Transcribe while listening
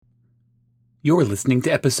You're listening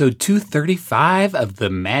to episode 235 of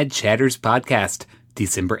the Mad Chatters podcast,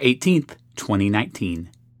 December 18th,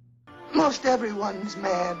 2019. Most everyone's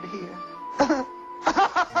mad here.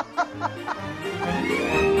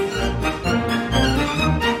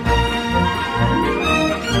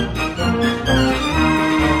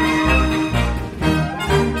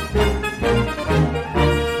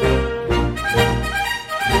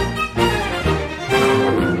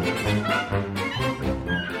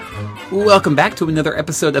 Welcome back to another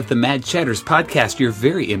episode of the Mad Chatters podcast, your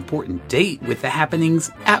very important date with the happenings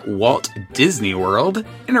at Walt Disney World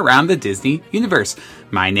and around the Disney universe.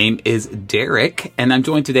 My name is Derek, and I'm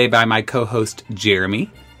joined today by my co-host, Jeremy.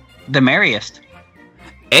 The merriest.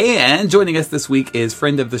 And joining us this week is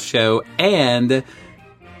friend of the show and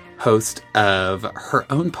host of her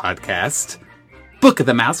own podcast, Book of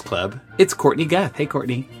the Mouse Club. It's Courtney Guth. Hey,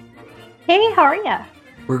 Courtney. Hey, how are ya?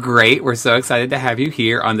 We're great. We're so excited to have you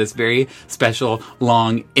here on this very special,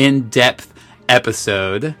 long, in-depth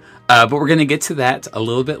episode. But we're going to get to that a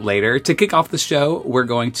little bit later. To kick off the show, we're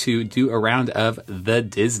going to do a round of the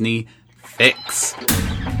Disney Fix.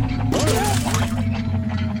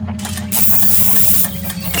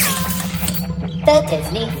 The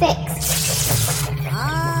Disney Fix.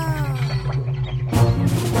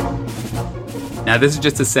 Now, this is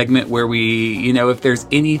just a segment where we, if there's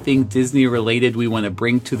anything Disney related we want to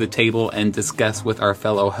bring to the table and discuss with our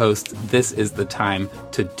fellow hosts, this is the time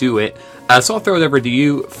to do it. So I'll throw it over to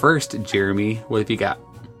you first, Jeremy. What have you got?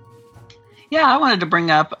 Yeah, I wanted to bring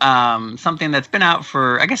up something that's been out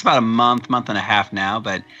for, I guess, about a month and a half now,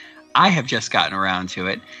 but I have just gotten around to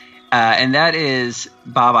it. And that is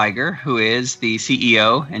Bob Iger, who is the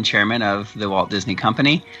CEO and chairman of the Walt Disney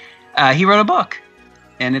Company. He wrote a book.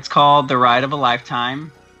 And it's called The Ride of a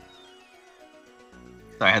Lifetime.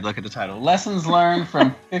 So I had to look at the title. Lessons Learned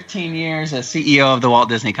from 15 Years as CEO of the Walt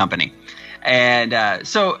Disney Company. And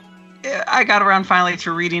so I got around finally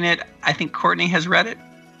to reading it. I think Courtney has read it.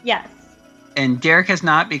 Yes. And Derek has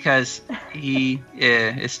not because he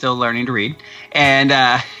is still learning to read. And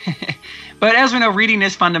but as we know, reading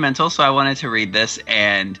is fundamental. So I wanted to read this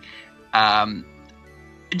and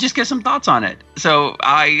just get some thoughts on it. So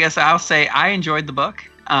I guess I'll say I enjoyed the book.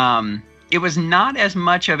 It was not as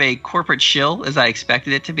much of a corporate shill as I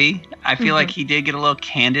expected it to be. I feel like he did get a little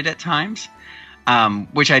candid at times,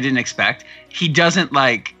 which I didn't expect. He doesn't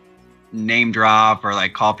name drop or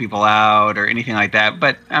call people out or anything like that.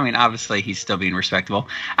 But I mean, obviously he's still being respectable.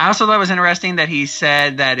 I also thought it was interesting that he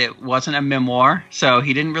said that it wasn't a memoir. So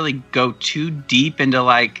he didn't really go too deep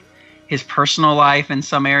into his personal life in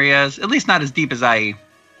some areas, at least not as deep as I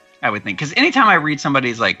would think. Because anytime I read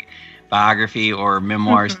somebody's biography or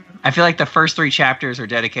memoirs, I feel like the first 3 chapters are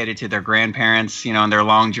dedicated to their grandparents, and their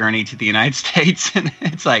long journey to the United States. And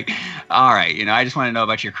it's all right, I just want to know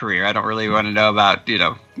about your career. I don't really want to know about,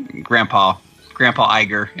 Grandpa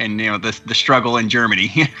Iger and, the struggle in Germany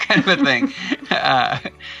kind of a thing.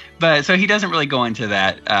 But so he doesn't really go into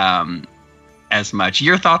that as much.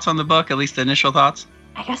 Your thoughts on the book, at least the initial thoughts?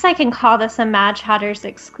 I guess I can call this a Mad Chatters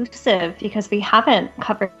exclusive because we haven't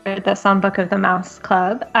covered this on Book of the Mouse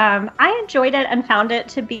Club. I enjoyed it and found it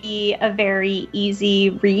to be a very easy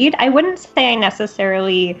read. I wouldn't say I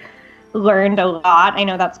necessarily learned a lot. I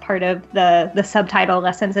know that's part of the subtitle,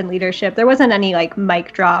 Lessons in Leadership. There wasn't any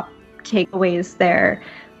mic drop takeaways there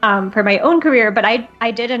for my own career, but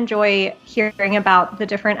I did enjoy hearing about the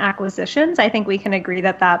different acquisitions. I think we can agree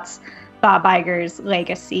that that's Bob Iger's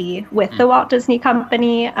legacy with the Walt Disney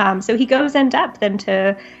Company. So he goes in depth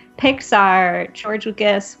into Pixar, George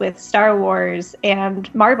Lucas with Star Wars,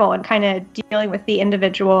 and Marvel, and kind of dealing with the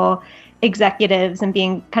individual executives and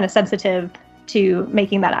being kind of sensitive to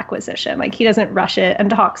making that acquisition. He doesn't rush it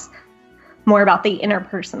and talks more about the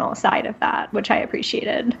interpersonal side of that, which I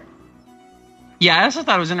appreciated. Yeah, I also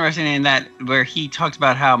thought it was interesting in that where he talks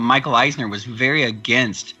about how Michael Eisner was very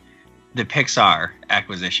against the Pixar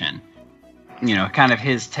acquisition. Kind of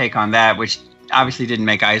his take on that, which obviously didn't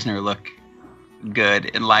make Eisner look good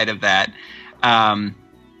in light of that.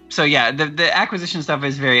 So yeah, the acquisition stuff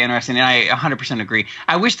is very interesting, and I 100% agree.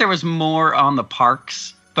 I wish there was more on the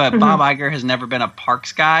parks, but Bob Iger has never been a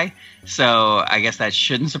parks guy, so I guess that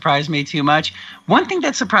shouldn't surprise me too much. One thing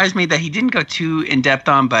that surprised me that he didn't go too in-depth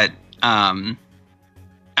on, but I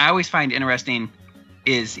always find interesting,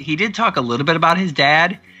 is he did talk a little bit about his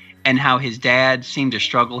dad, and how his dad seemed to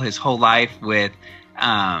struggle his whole life with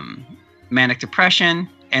manic depression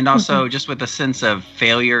and also just with a sense of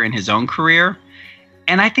failure in his own career.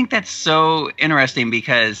 And I think that's so interesting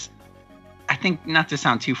because I think, not to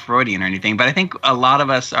sound too Freudian or anything, but I think a lot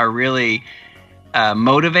of us are really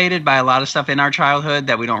motivated by a lot of stuff in our childhood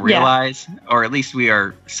that we don't realize, or at least we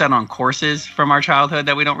are set on courses from our childhood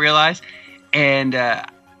that we don't realize. And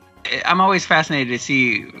I'm always fascinated to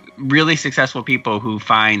see really successful people who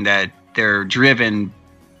find that they're driven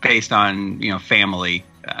based on, family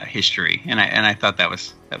history. And I thought that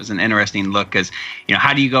was an interesting look, because,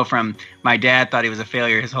 how do you go from my dad thought he was a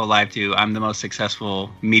failure his whole life to I'm the most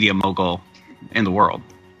successful media mogul in the world?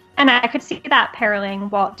 And I could see that paralleling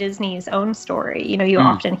Walt Disney's own story. You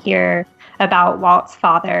often hear about Walt's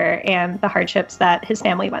father and the hardships that his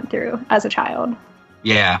family went through as a child.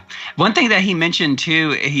 Yeah. One thing that he mentioned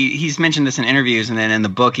too, he's mentioned this in interviews, and then in the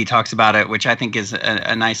book he talks about it, which I think is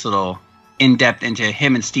a nice little in-depth into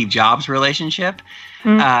him and Steve Jobs' relationship.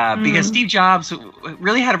 Because Steve Jobs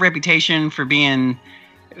really had a reputation for being,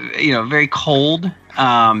 very cold,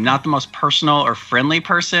 not the most personal or friendly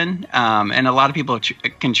person. And a lot of people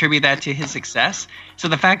contribute that to his success. So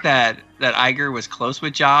the fact that Iger was close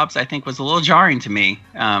with Jobs, I think, was a little jarring to me,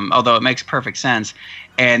 although it makes perfect sense.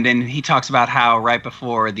 And then he talks about how right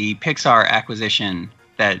before the Pixar acquisition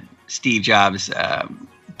that Steve Jobs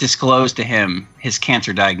disclosed to him his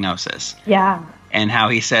cancer diagnosis. Yeah. And how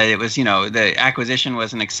he said it was, the acquisition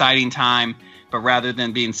was an exciting time, but rather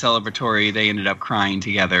than being celebratory, they ended up crying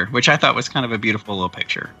together, which I thought was kind of a beautiful little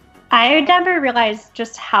picture. I never realized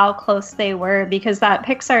just how close they were, because that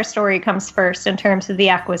Pixar story comes first in terms of the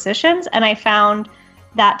acquisitions. And I found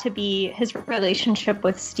that to be his relationship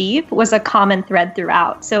with Steve was a common thread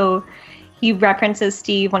throughout. So he references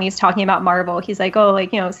Steve when he's talking about Marvel. He's like,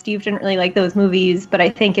 Steve didn't really like those movies, but I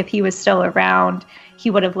think if he was still around, he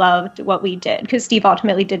would have loved what we did, because Steve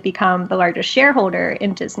ultimately did become the largest shareholder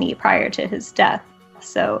in Disney prior to his death.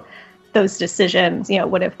 So those decisions,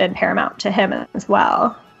 would have been paramount to him as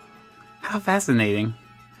well. How fascinating.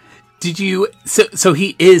 Did you, so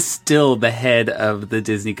he is still the head of the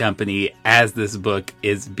Disney company as this book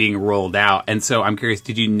is being rolled out. And so I'm curious,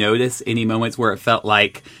 did you notice any moments where it felt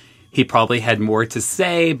like he probably had more to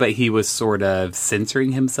say, but he was sort of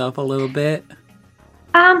censoring himself a little bit?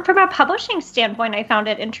 From a publishing standpoint, I found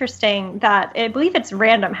it interesting that I believe it's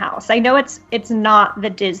Random House. I know it's not the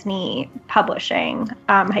Disney publishing,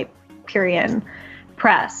 Hyperion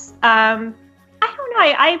Press. I don't know.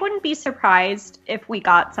 I wouldn't be surprised if we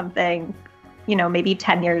got something, maybe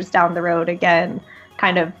 10 years down the road again,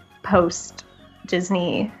 kind of post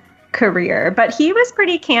Disney career. But he was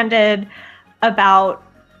pretty candid about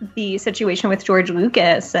the situation with George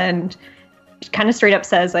Lucas, and kind of straight up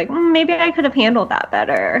says, like, maybe I could have handled that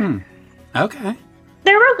better. Okay.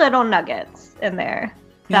 There were little nuggets in there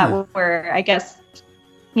that were, I guess,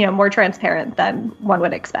 more transparent than one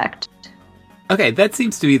would expect. Okay, that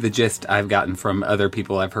seems to be the gist I've gotten from other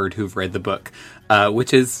people I've heard who've read the book,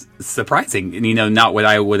 which is surprising. And, not what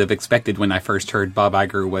I would have expected when I first heard Bob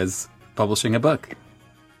Iger was publishing a book.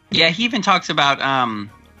 Yeah, he even talks about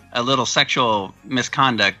a little sexual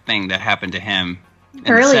misconduct thing that happened to him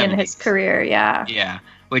early in his career. Yeah. Yeah.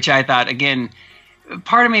 Which I thought, again,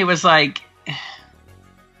 part of me was like,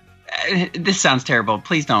 this sounds terrible.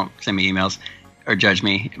 Please don't send me emails or judge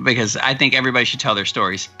me, because I think everybody should tell their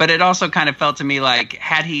stories. But it also kind of felt to me like,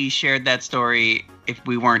 had he shared that story if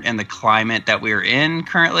we weren't in the climate that we're in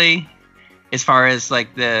currently, as far as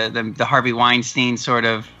like the Harvey Weinstein sort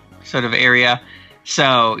of area.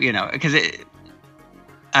 So, because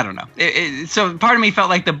I don't know. So part of me felt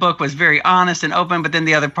like the book was very honest and open, but then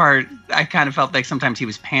the other part, I kind of felt like sometimes he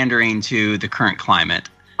was pandering to the current climate.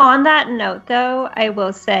 On that note, though, I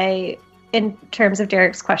will say, in terms of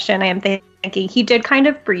Derek's question, I am thinking he did kind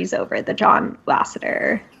of breeze over the John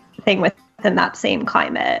Lasseter thing within that same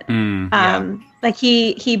climate. Like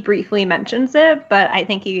he briefly mentions it, but I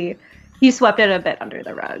think he swept it a bit under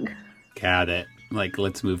the rug. Got it. Like,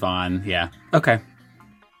 let's move on. Yeah. Okay.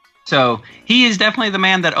 So he is definitely the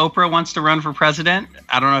man that Oprah wants to run for president.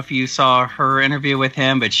 I don't know if you saw her interview with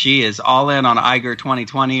him, but she is all in on Iger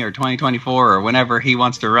 2020 or 2024 or whenever he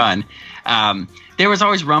wants to run. There was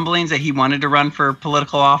always rumblings that he wanted to run for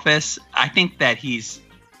political office. I think that he's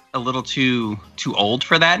a little too old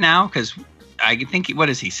for that now, because I think, what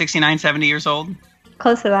is he, 69, 70 years old?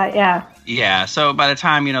 Close to that, yeah. Yeah, so by the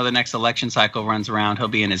time, the next election cycle runs around, he'll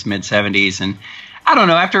be in his mid-70s. And I don't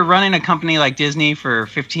know, after running a company like Disney for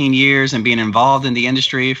 15 years and being involved in the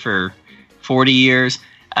industry for 40 years,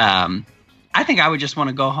 I think I would just want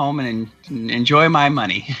to go home and enjoy my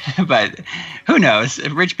money. But who knows?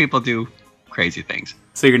 Rich people do crazy things.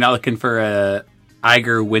 So you're not looking for a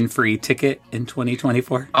Iger Winfrey ticket in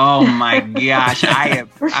 2024? Oh my gosh,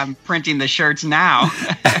 I'm printing the shirts now.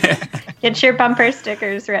 Get your bumper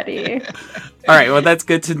stickers ready. right. Well, that's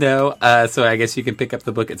good to know. So I guess you can pick up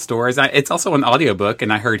the book at stores. It's also an audiobook,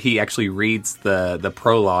 and I heard he actually reads the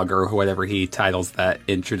prologue or whatever he titles that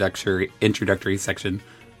introductory section.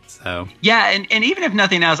 So yeah, and even if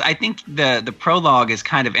nothing else, I think the prologue is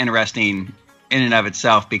kind of interesting in and of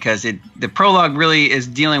itself, because the prologue really is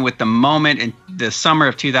dealing with the moment in the summer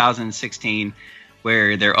of 2016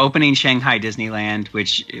 where they're opening Shanghai Disneyland,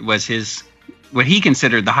 which was what he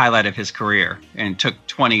considered the highlight of his career and took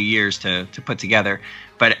 20 years to put together.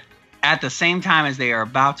 But at the same time as they are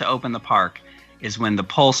about to open the park is when the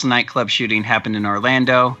Pulse nightclub shooting happened in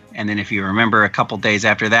Orlando. And then if you remember, a couple days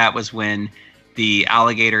after that was when the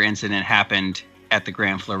alligator incident happened at the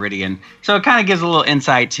Grand Floridian. So it kind of gives a little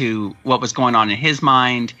insight to what was going on in his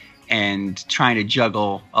mind and trying to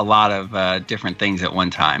juggle a lot of different things at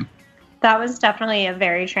one time. That was definitely a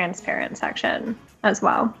very transparent section as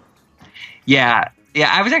well. Yeah.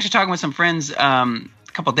 I was actually talking with some friends a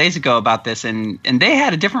couple of days ago about this, and they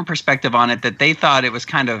had a different perspective on it, that they thought it was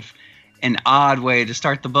kind of an odd way to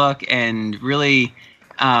start the book and really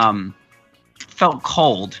felt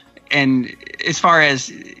cold. And as far as,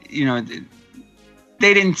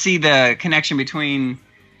 they didn't see the connection between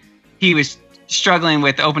he was struggling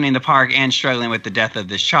with opening the park and struggling with the death of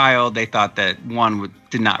this child. They thought that one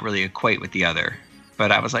did not really equate with the other.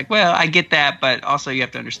 But I was like, well, I get that, but also you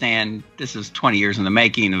have to understand this is 20 years in the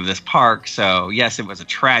making of this park. So yes, it was a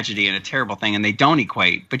tragedy and a terrible thing, and they don't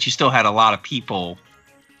equate, but you still had a lot of people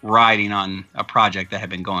riding on a project that had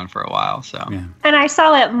been going for a while. So yeah. And I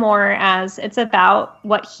saw it more as it's about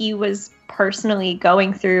what he was personally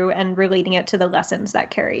going through and relating it to the lessons that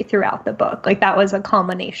carry throughout the book. Like that was a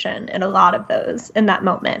culmination in a lot of those in that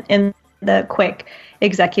moment, in the quick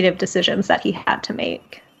executive decisions that he had to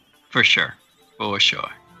make. For sure. For sure.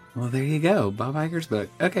 Well, there you go. Bob Iger's book.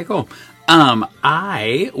 Okay, cool.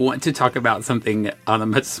 I want to talk about something on a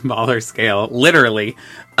much smaller scale, literally.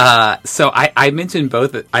 So I mentioned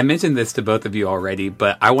this to both of you already,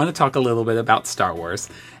 but I want to talk a little bit about Star Wars.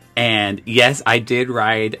 And yes, I did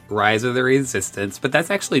ride Rise of the Resistance, but that's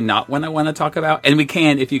actually not what I want to talk about. And we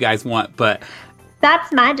can if you guys want, but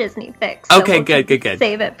that's my Disney fix. So okay, good.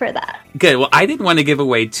 Save it for that. Good. Well, I didn't want to give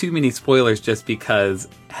away too many spoilers just because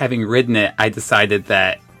having ridden it, I decided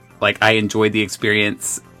that I enjoyed the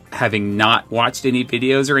experience having not watched any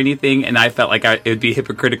videos or anything, and I felt like it would be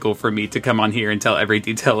hypocritical for me to come on here and tell every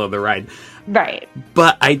detail of the ride. Right.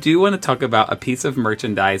 But I do want to talk about a piece of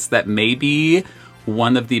merchandise that may be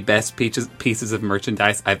one of the best pieces of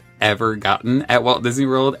merchandise I've ever gotten at Walt Disney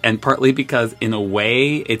World, and partly because, in a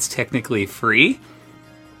way, it's technically free.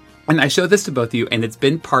 And I show this to both of you, and it's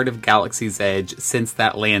been part of Galaxy's Edge since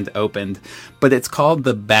that land opened, but it's called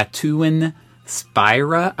the Batuan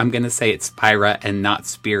Spira. I'm going to say it's Spira and not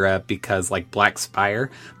Spira because Black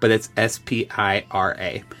Spire, but it's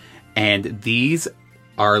Spira. And these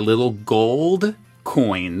are little gold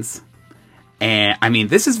coins. And I mean,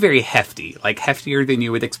 this is very hefty, heftier than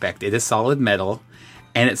you would expect. It is solid metal,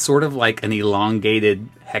 and it's sort of like an elongated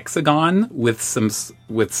hexagon with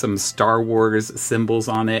some Star Wars symbols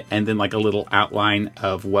on it, and then a little outline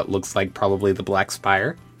of what looks like probably the Black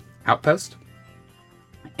Spire outpost.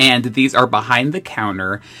 And these are behind the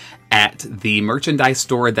counter at the merchandise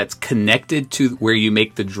store that's connected to where you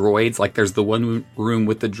make the droids. There's the one room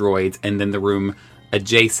with the droids, and then the room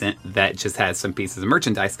adjacent that just has some pieces of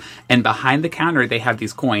merchandise. And behind the counter, they have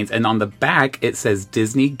these coins. And on the back, it says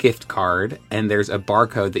Disney gift card. And there's a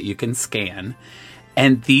barcode that you can scan.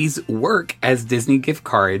 And these work as Disney gift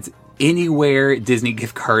cards anywhere Disney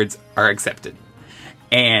gift cards are accepted.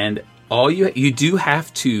 And all you do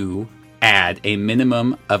have to add a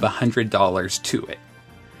minimum of $100 to it.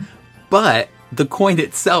 But the coin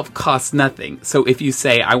itself costs nothing. So if you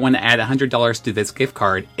say, I want to add $100 to this gift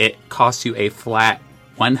card, it costs you a flat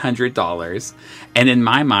 $100. And in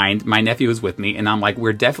my mind, my nephew was with me, and I'm like,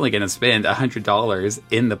 we're definitely going to spend $100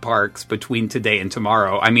 in the parks between today and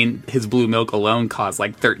tomorrow. I mean, his blue milk alone costs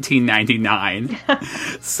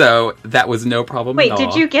 $13.99. So that was no problem at all. Wait,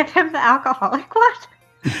 did you give him the alcoholic one?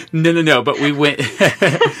 No, but we went...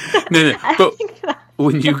 No, but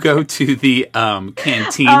when you go to the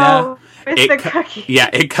cantina... It's the cookie.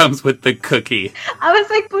 Yeah, it comes with the cookie. I was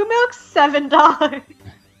like, blue milk's $7.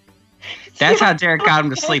 That's how Derek got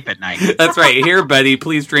him to sleep at night. That's right. Here, buddy,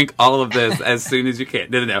 please drink all of this as soon as you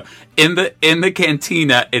can. No. In the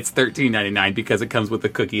cantina, it's $13.99 because it comes with a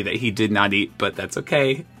cookie that he did not eat, but that's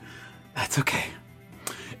okay. That's okay.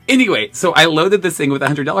 Anyway, so I loaded this thing with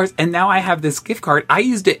 $100, and now I have this gift card. I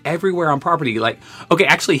used it everywhere on property. Okay,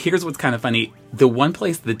 actually, here's what's kind of funny. The one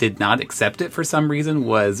place that did not accept it for some reason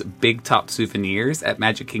was Big Top Souvenirs at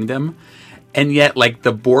Magic Kingdom. and yet like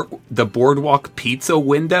the Boardwalk Pizza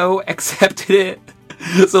window accepted it.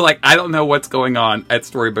 So like I don't know what's going on at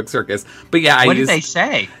Storybook Circus, but yeah, what did they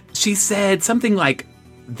say? She said something like,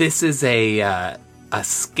 "This is a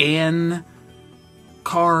scan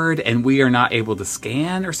card, and we are not able to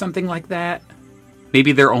scan," or something like that.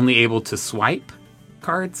 Maybe they're only able to swipe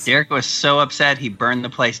cards. Derek was so upset he burned the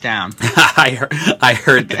place down. I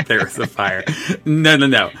heard that there was a fire. No,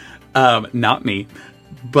 not me.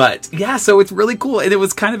 But yeah, so it's really cool, and it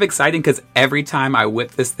was kind of exciting because every time I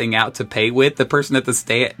whipped this thing out to pay with, the person at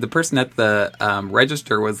the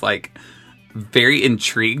register was like very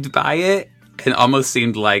intrigued by it, and almost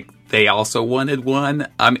seemed like they also wanted one.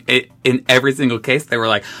 In every single case, they were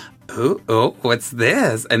like, "Oh, what's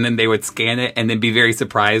this?" And then they would scan it, and then be very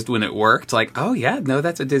surprised when it worked. Like, "Oh yeah, no,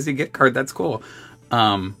 that's a Disney gift card. That's cool."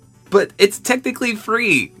 But it's technically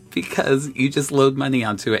free because you just load money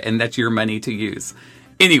onto it, and that's your money to use.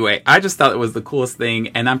 Anyway, I just thought it was the coolest thing,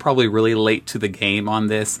 and I'm probably really late to the game on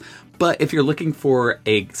this. But if you're looking for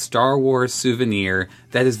a Star Wars souvenir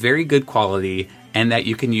that is very good quality and that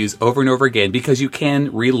you can use over and over again because you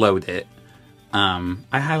can reload it, I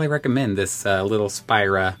highly recommend this little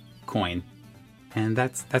Spyra coin. And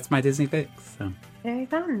that's my Disney fix. So. Very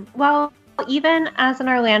fun. Well, even as an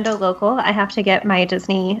Orlando local, I have to get my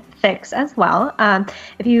Disney fix as well.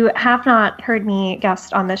 If you have not heard me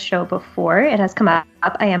guest on this show before, it has come up.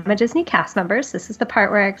 I am a Disney cast member, so this is the part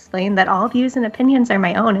where I explain that all views and opinions are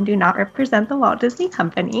my own and do not represent the Walt Disney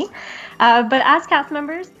Company. But as cast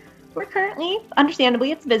members, we're currently,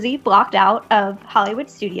 understandably, it's busy, blocked out of Hollywood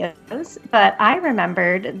Studios. But I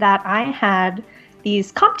remembered that I had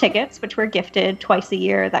these comp tickets, which were gifted twice a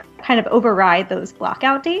year, that kind of override those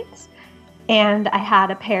blockout dates. And I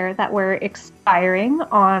had a pair that were expiring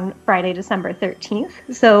on Friday, December 13th.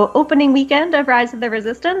 So opening weekend of Rise of the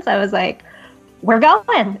Resistance, I was like, we're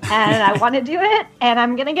going. And I want to do it. And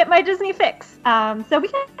I'm going to get my Disney fix. So we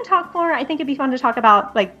can talk more. I think it'd be fun to talk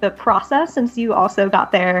about like the process since you also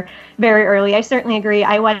got there very early. I certainly agree.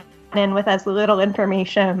 I went in with as little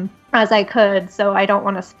information as I could. So I don't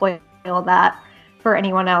want to spoil that for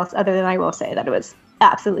anyone else other than I will say that it was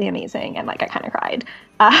absolutely amazing. And like I kind of cried.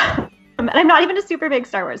 And I'm not even a super big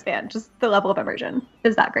Star Wars fan, just the level of immersion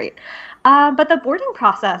is that great. But the boarding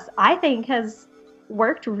process, I think, has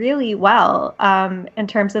worked really well in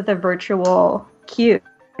terms of the virtual queue.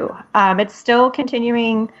 It's still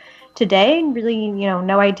continuing today. Really,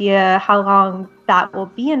 no idea how long that will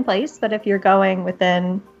be in place. But if you're going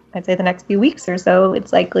within, I'd say, the next few weeks or so,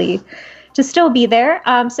 it's likely to still be there.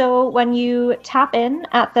 So when you tap in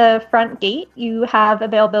at the front gate, you have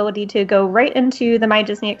availability to go right into the My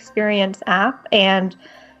Disney Experience app and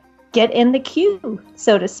get in the queue,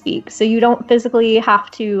 so to speak. So you don't physically have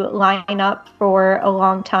to line up for a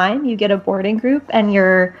long time. You get a boarding group and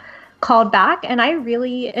you're called back. And I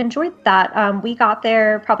really enjoyed that. We got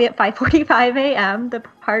there probably at 5:45 a.m. The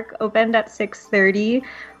park opened at 6:30.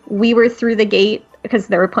 We were through the gate because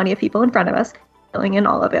there were plenty of people in front of us, filling in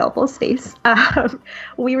all available space.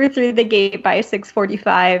 We were through the gate by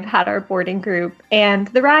 6:45, had our boarding group, and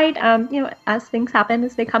the ride, as things happen,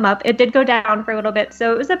 as they come up, it did go down for a little bit.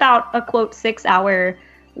 So it was about a quote 6-hour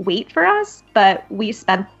wait for us, but we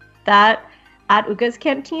spent that at Uga's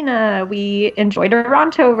Cantina. We enjoyed a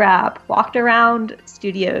Ronto wrap, walked around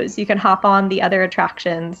studios. You can hop on the other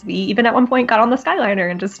attractions. We even at one point got on the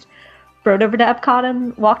Skyliner and just rode over to Epcot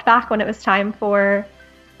and walked back when it was time for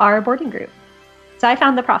our boarding group. So I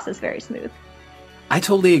found the process very smooth. I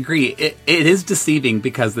totally agree. It is deceiving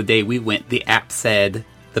because the day we went, the app said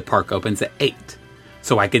the park opens at 8.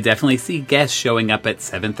 So I could definitely see guests showing up at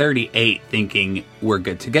 7:30, 8, thinking we're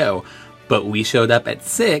good to go. But we showed up at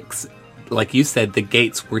 6. Like you said, the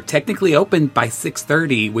gates were technically opened by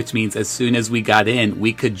 6:30, which means as soon as we got in,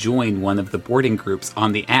 we could join one of the boarding groups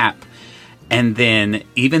on the app. And then,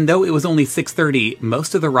 even though it was only 6:30,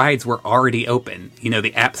 most of the rides were already open.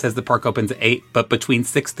 The app says the park opens at 8, but between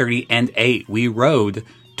 6:30 and 8, we rode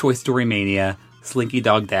Toy Story Mania, Slinky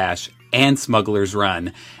Dog Dash, and Smuggler's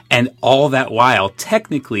Run. And all that while,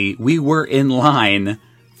 technically, we were in line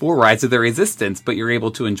for Rise of the Resistance, but you're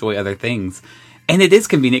able to enjoy other things. And it is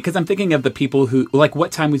convenient, because I'm thinking of the people who, like,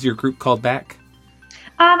 what time was your group called back?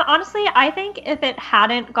 Honestly, I think if it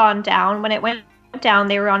hadn't gone down, when it went down,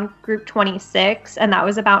 they were on group 26, and that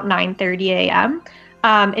was about 9:30 a.m.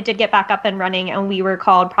 It did get back up and running, and we were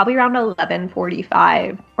called probably around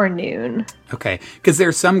 11:45 or noon. Okay, because there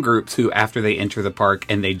are some groups who, after they enter the park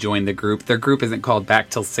and they join the group, their group isn't called back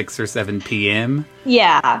till 6 or 7 p.m.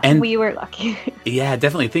 Yeah, and we were lucky. Yeah,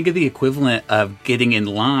 definitely. Think of the equivalent of getting in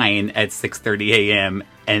line at 6:30 a.m.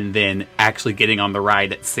 and then actually getting on the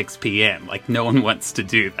ride at 6 p.m. Like, no one wants to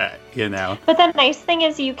do that, you know? But the nice thing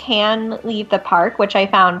is you can leave the park, which I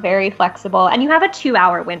found very flexible, and you have a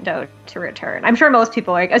 2-hour window to return. I'm sure most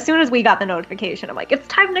people, like, as soon as we got the notification, I'm like, it's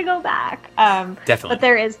time to go back. Definitely. But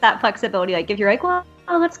there is that flexibility. Like, if you're like, well,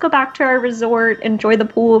 let's go back to our resort, enjoy the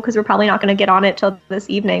pool, because we're probably not going to get on it till this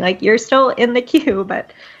evening. Like, you're still in the queue,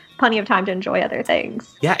 but plenty of time to enjoy other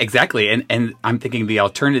things. Yeah, exactly. And I'm thinking the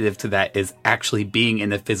alternative to that is actually being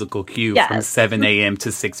in a physical queue from 7 a.m.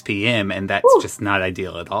 to 6 p.m. And that's just not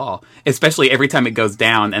ideal at all. Especially every time it goes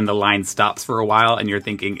down and the line stops for a while and you're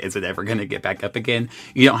thinking, is it ever going to get back up again?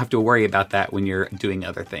 You don't have to worry about that when you're doing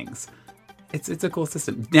other things. It's a cool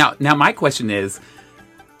system. Now my question is,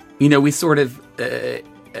 you know, we sort of,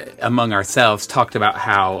 among ourselves, talked about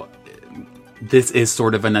how this is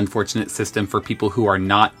sort of an unfortunate system for people who are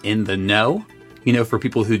not in the know. You know, for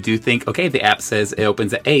people who do think, okay, the app says it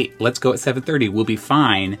opens at 8, let's go at 7:30, we'll be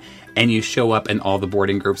fine. And you show up and all the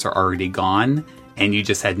boarding groups are already gone and you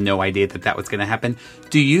just had no idea that was going to happen.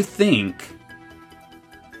 Do you think,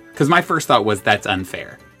 because my first thought was that's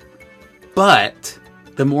unfair. But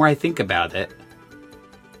the more I think about it,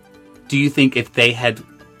 do you think if they had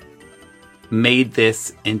made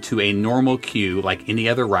this into a normal queue like any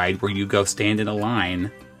other ride where you go stand in a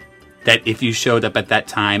line, that if you showed up at that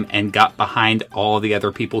time and got behind all the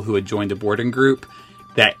other people who had joined a boarding group,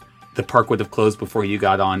 that the park would have closed before you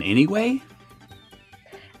got on anyway?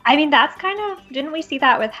 I mean, that's kind of, didn't we see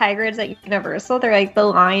that with Hagrid's at Universal? They're like, the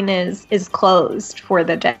line is closed for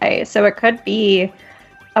the day. So it could be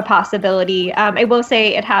a possibility. I will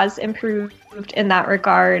say it has improved in that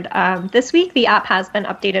regard. This week, the app has been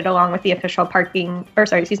updated along with the official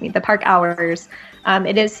the park hours.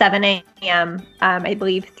 It is 7 a.m., I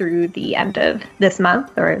believe, through the end of this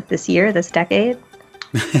month or this year, this decade.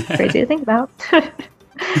 Crazy to think about.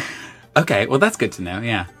 Okay, well, that's good to know,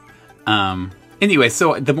 yeah. Anyway,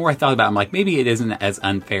 so the more I thought about it, I'm like, maybe it isn't as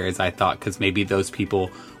unfair as I thought, because maybe those people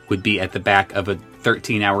would be at the back of a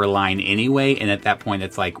 13-hour line anyway, and at that point,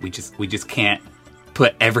 it's like, we just can't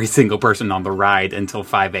put every single person on the ride until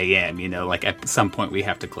 5 a.m., you know, like at some point we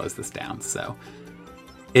have to close this down. So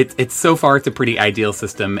it's so far, it's a pretty ideal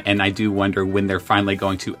system, and I do wonder when they're finally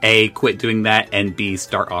going to A, quit doing that, and B,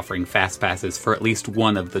 start offering fast passes for at least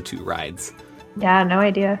one of the 2 rides. Yeah, no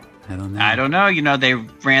idea. I don't know. You know, they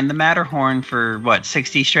ran the Matterhorn for,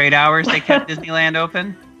 60 straight hours they kept Disneyland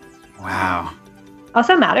open? Wow.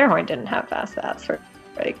 Also, Matterhorn didn't have fast pass for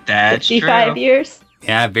That's 55 true. years.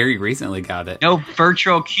 Yeah, very recently got it. No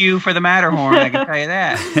virtual queue for the Matterhorn, I can tell you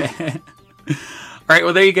that. All right,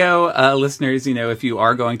 well, there you go, listeners. You know, if you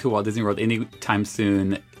are going to Walt Disney World anytime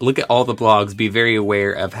soon, look at all the blogs, be very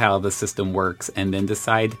aware of how the system works, and then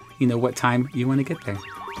decide, you know, what time you want to get there.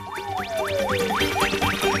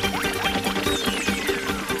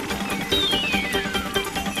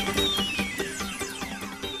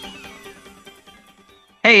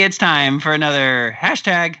 Hey, it's time for another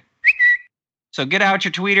hashtag. So get out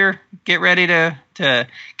your tweeter, get ready to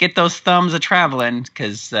get those thumbs a-traveling,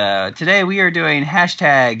 because today we are doing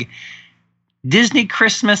hashtag Disney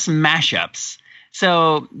Christmas mashups.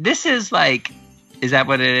 So this is like, is that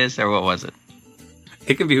what it is, or what was it?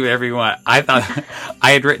 It can be whatever you want. I thought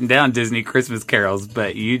I had written down Disney Christmas carols,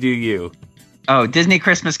 but you do you. Oh, Disney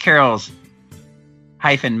Christmas carols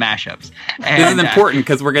 -mashups. And, this is important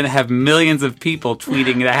because we're going to have millions of people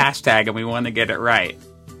tweeting the hashtag, and we want to get it right.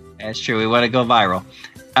 That's true. We want to go viral.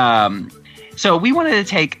 So we wanted to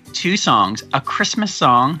take 2 songs, a Christmas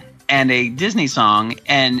song and a Disney song,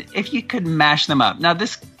 and if you could mash them up. Now,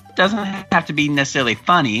 this doesn't have to be necessarily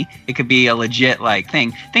funny. It could be a legit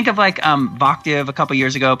thing. Think of Voctiv a couple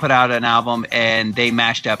years ago put out an album, and they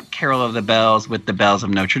mashed up Carol of the Bells with the Bells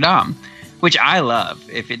of Notre Dame, which I love.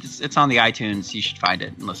 If it's on the iTunes, you should find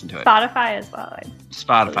it and listen to it. Spotify as well.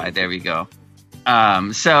 Spotify, there we go.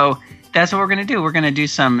 So that's what we're going to do. We're going to do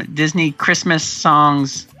some Disney Christmas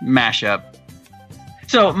songs mashup.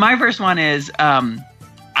 So my first one is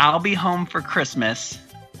I'll Be Home for Christmas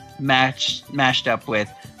mashed up with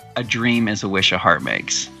A Dream is a Wish a Heart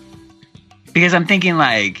Makes. Because I'm thinking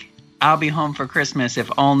I'll be home for Christmas if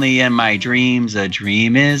only in my dreams a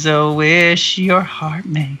dream is a wish your heart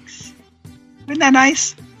makes. Isn't that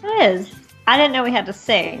nice? It is. I didn't know we had to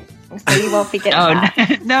sing, so you won't be getting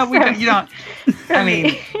that. No, we don't. You don't. I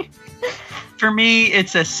mean, for me,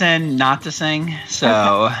 it's a sin not to sing.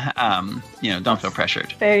 So, don't feel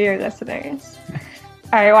pressured. Spare your listeners.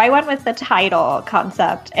 All right, well, I went with the title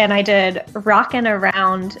concept, and I did Rockin'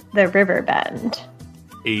 Around the River Bend.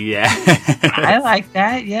 Yeah. I like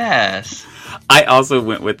that, yes. I also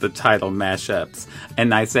went with the title mashups,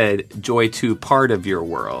 and I said Joy to Part of Your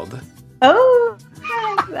World. Oh,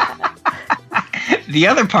 The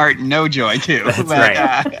other part, no joy too. That's right.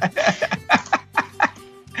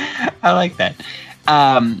 I like that.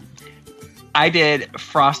 I did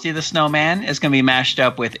Frosty the Snowman is going to be mashed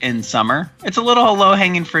up with In Summer. It's a little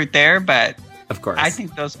low-hanging fruit there, but of course, I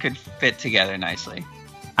think those could fit together nicely.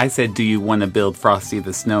 I said, do you want to build Frosty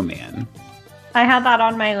the Snowman? I had that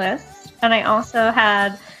on my list, and I also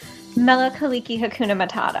had Mele Kaliki Hakuna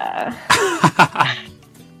Matata.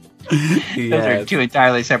 Those are two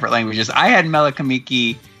entirely separate languages. I had Mele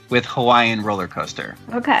Kaliki with Hawaiian Roller Coaster.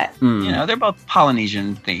 Okay. Mm. You know, they're both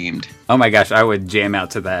Polynesian themed. Oh my gosh, I would jam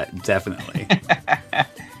out to that, definitely.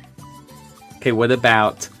 Okay, what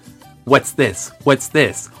about, what's this? What's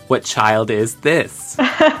this? What child is this?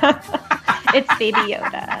 It's Baby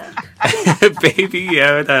Yoda. Baby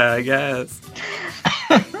Yoda, yes.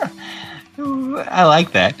 I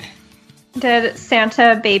like that. Did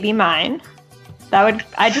Santa Baby Mine?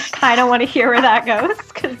 I just kind of want to hear where that goes,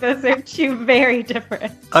 because those are two very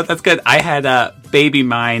different. Oh, that's good. I had Baby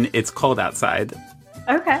Mine, It's Cold Outside.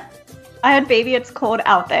 Okay. I had Baby It's Cold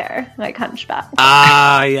Out There, like Hunchback.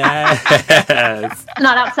 Ah, yes.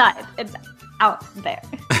 Not outside, it's out there.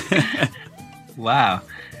 Wow.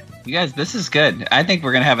 You guys, this is good. I think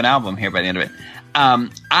we're going to have an album here by the end of it.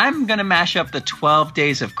 I'm going to mash up the 12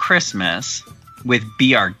 Days of Christmas with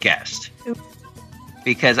Be Our Guest.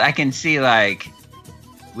 Because I can see, like,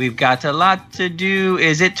 we've got a lot to do.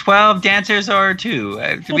 Is it 12 dancers or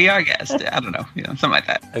 2 to be our guest? I don't know. You know, something like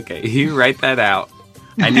that. Okay, you write that out.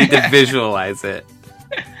 I need to visualize it.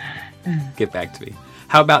 Get back to me.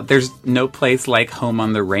 How about There's No Place Like Home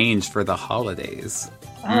on the Range for the holidays?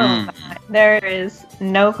 Oh, there is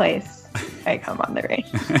no place like Home on the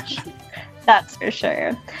Range. That's for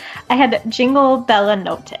sure. I had Jingle Bella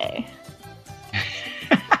Notte.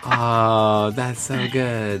 Oh, that's so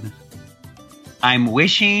good. I'm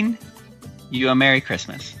wishing you a Merry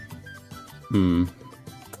Christmas.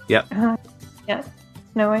 Yep. Yeah,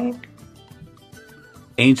 no way.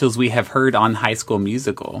 Angels We Have Heard on High School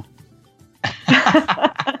Musical.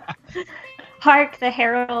 Hark the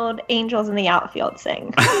Herald Angels in the Outfield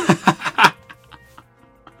sing.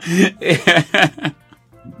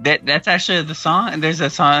 That's actually the song. There's a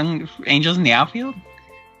song, Angels in the Outfield?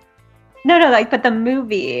 No, but the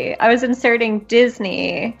movie. I was inserting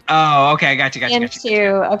Disney Oh, okay. I got you.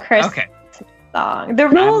 into a Christmas song. The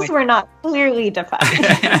rules were not clearly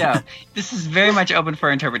defined. No, this is very much open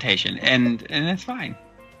for interpretation, and it's fine.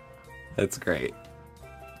 That's great.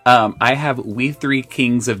 I have We Three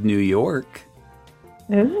Kings of New York.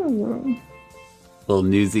 Ooh. Little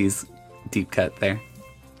Newsies deep cut there.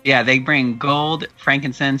 Yeah, they bring gold,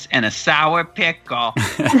 frankincense, and a sour pickle.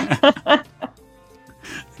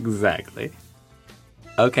 Exactly.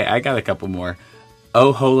 Okay, I got a couple more.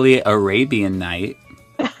 Oh Holy Arabian Night.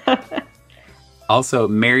 Also,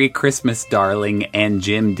 Merry Christmas, Darling, and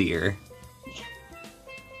Jim Dear.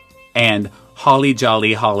 And Holly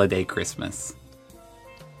Jolly Holiday Christmas.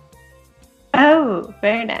 Oh,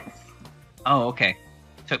 very nice. Oh, okay.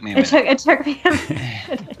 Took me a minute. It took me a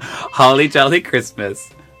minute. Holly Jolly Christmas.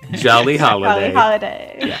 Jolly Holiday. Jolly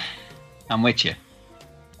Holiday. Yeah. I'm with you.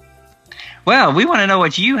 Well, we want to know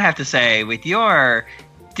what you have to say with your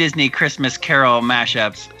Disney Christmas Carol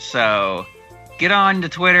mashups. So get on to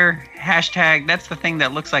Twitter, hashtag, that's the thing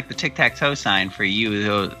that looks like the tic-tac-toe sign for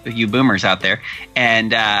you boomers out there,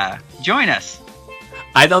 and join us.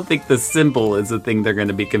 I don't think the symbol is the thing they're going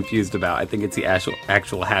to be confused about. I think it's the actual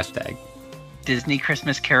hashtag. Disney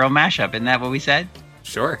Christmas Carol mashup. Isn't that what we said?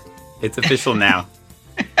 Sure. It's official now.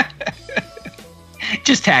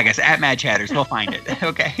 Just tag us at Mad Chatters. We'll find it.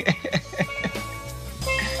 Okay.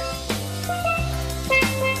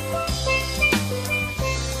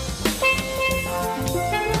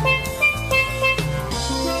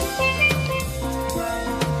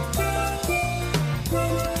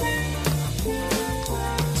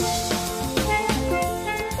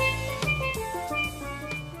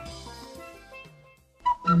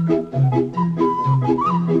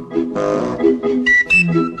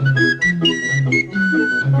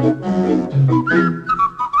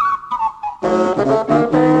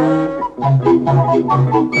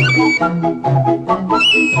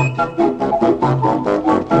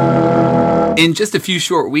 In just a few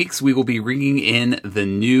short weeks, we will be ringing in the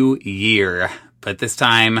new year. But this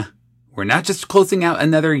time, we're not just closing out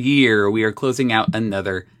another year, we are closing out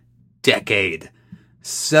another decade.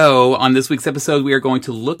 So, on this week's episode, we are going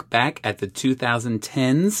to look back at the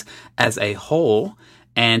 2010s as a whole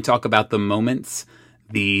and talk about the moments,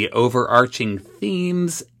 the overarching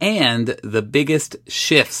themes, and the biggest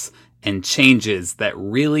shifts and changes that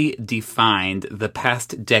really defined the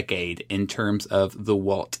past decade in terms of the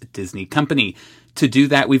Walt Disney Company. To do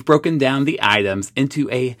that, we've broken down the items into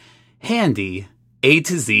a handy A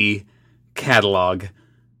to Z catalog.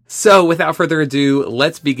 So without further ado,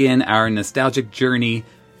 let's begin our nostalgic journey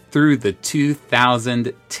through the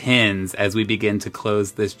 2010s as we begin to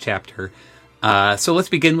close this chapter. So let's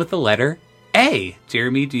begin with the letter A.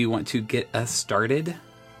 Jeremy, do you want to get us started?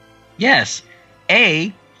 Yes.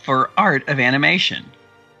 A for Art of Animation.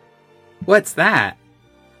 What's that?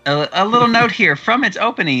 A little note here. From its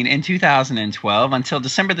opening in 2012 until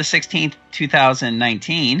December the 16th,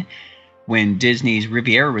 2019, when Disney's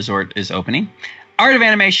Riviera Resort is opening, Art of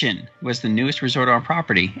Animation was the newest resort on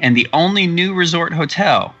property and the only new resort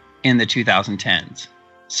hotel in the 2010s.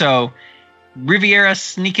 So Riviera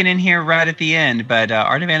sneaking in here right at the end, but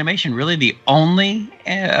Art of Animation really the only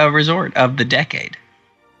resort of the decade.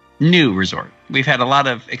 New resort. We've had a lot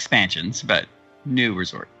of expansions, but new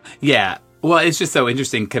resort. Yeah. Well, it's just so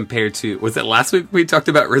interesting compared to, was it last week we talked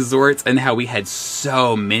about resorts and how we had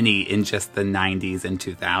so many in just the 90s and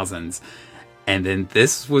 2000s. And then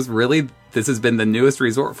this has been the newest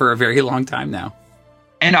resort for a very long time now.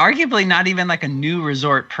 And arguably not even like a new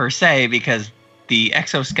resort per se, because the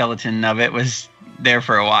exoskeleton of it was there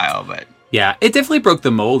for a while, but... Yeah, it definitely broke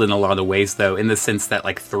the mold in a lot of ways, though, in the sense that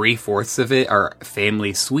like 3/4 of it are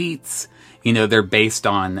family suites. You know, they're based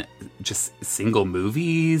on just single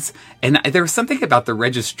movies. And there was something about the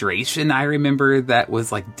registration I remember that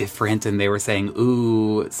was like different. And they were saying,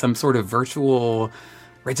 ooh, some sort of virtual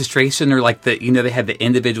registration, or like the, you know, they had the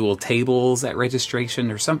individual tables at registration,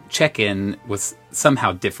 or some check-in was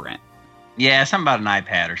somehow different. Yeah, something about an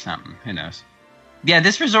iPad or something. Who knows? Yeah,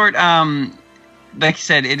 this resort, like you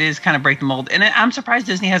said, it is kind of break the mold. And I'm surprised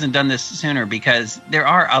Disney hasn't done this sooner, because there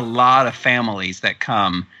are a lot of families that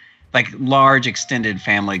come, like large extended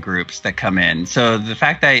family groups that come in. So the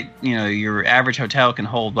fact that, you know, your average hotel can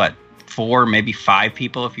hold, 4, maybe 5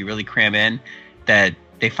 people if you really cram in, that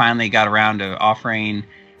they finally got around to offering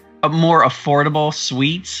a more affordable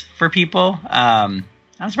suites for people. I'm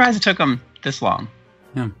surprised it took them this long.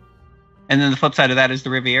 Yeah. And then the flip side of that is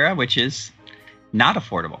the Riviera, which is not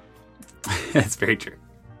affordable. That's very true.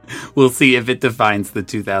 We'll see if it defines the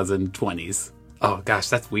 2020s. Oh gosh,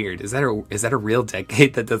 that's weird. Is that a real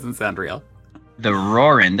decade? That doesn't sound real. The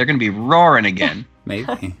roaring. They're going to be roaring again.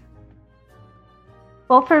 Maybe.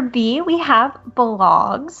 Well, for B, we have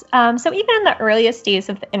blogs. So even in the earliest days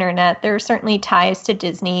of the internet, there are certainly ties to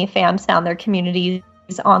Disney. Fans found their communities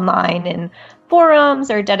online in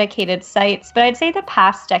forums or dedicated sites. But I'd say the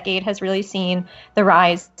past decade has really seen the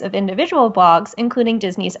rise of individual blogs, including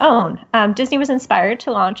Disney's own. Disney was inspired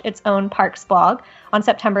to launch its own Parks blog on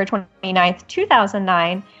September 29th,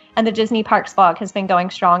 2009. And the Disney Parks blog has been going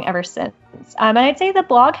strong ever since. And I'd say the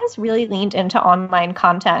blog has really leaned into online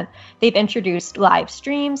content. They've introduced live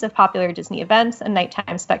streams of popular Disney events and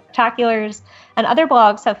nighttime spectaculars. And other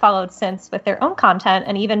blogs have followed since with their own content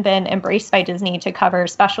and even been embraced by Disney to cover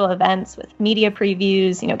special events with media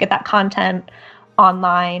previews, get that content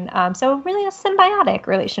online. So really a symbiotic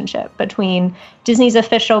relationship between Disney's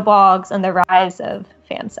official blogs and the rise of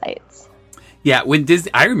fan sites. Yeah,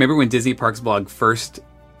 I remember when Disney Parks blog first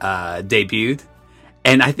debuted,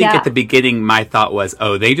 and I think at the beginning my thought was,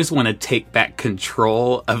 they just want to take back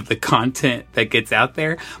control of the content that gets out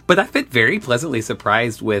there. But I've been very pleasantly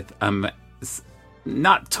surprised with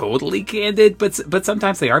not totally candid, but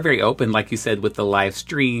sometimes they are very open, like you said, with the live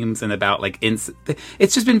streams and about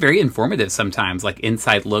it's just been very informative sometimes, like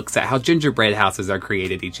inside looks at how gingerbread houses are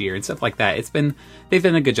created each year and stuff like that. They've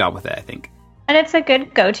done a good job with it, I think. And it's a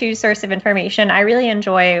good go-to source of information. I really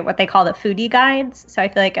enjoy what they call the foodie guides. So I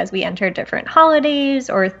feel like as we enter different holidays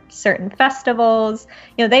or certain festivals,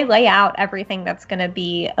 they lay out everything that's going to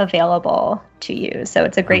be available to you. So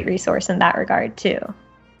it's a great resource in that regard too.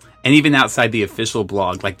 And even outside the official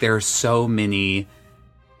blog, there are so many,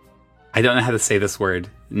 I don't know how to say this word,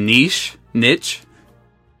 niche?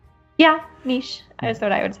 Yeah, niche is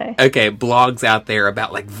what I would say. Okay, blogs out there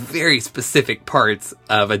about very specific parts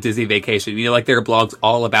of a Disney vacation. There are blogs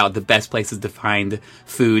all about the best places to find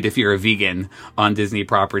food if you're a vegan on Disney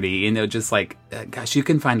property. Gosh, you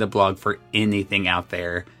can find a blog for anything out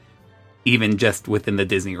there, even just within the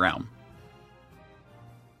Disney realm.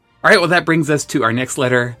 All right, well, that brings us to our next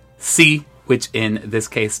letter, C, which in this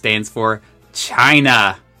case stands for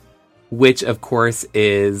China, which of course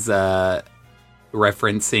is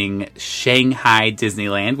referencing Shanghai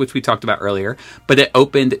Disneyland, which we talked about earlier, but it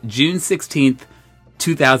opened June 16th,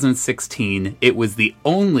 2016. It was the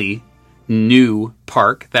only new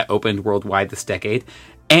park that opened worldwide this decade.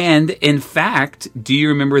 And in fact, do you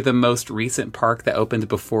remember the most recent park that opened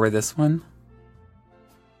before this one?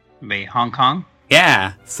 Maybe Hong Kong?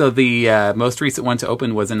 Yeah. So the most recent one to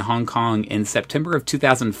open was in Hong Kong in September of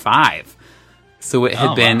 2005. So it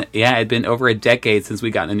had it had been over a decade since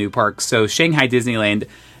we got a new park. So Shanghai Disneyland,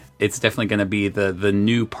 it's definitely going to be the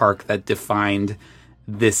new park that defined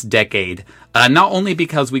this decade. Not only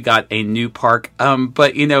because we got a new park,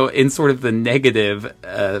 but, in sort of the negative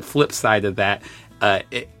flip side of that,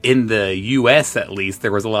 in the U.S. at least,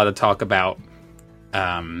 there was a lot of talk about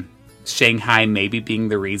Shanghai maybe being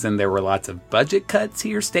the reason there were lots of budget cuts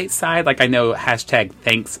here stateside. Like, I know hashtag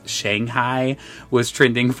Thanks Shanghai was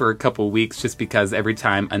trending for a couple weeks just because every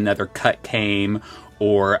time another cut came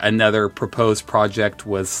or another proposed project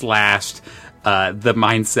was slashed, the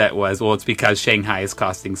mindset was, well, it's because Shanghai is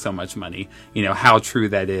costing so much money. How true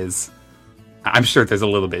that is, I'm sure there's a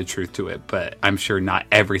little bit of truth to it, but I'm sure not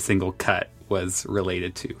every single cut was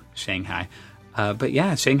related to Shanghai. But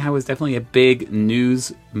yeah, Shanghai was definitely a big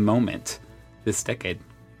news moment this decade.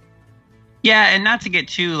 Yeah, and not to get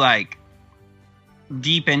too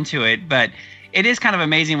deep into it, but it is kind of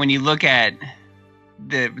amazing when you look at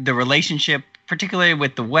the relationship, particularly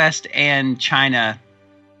with the West and China.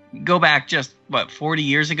 Go back just 40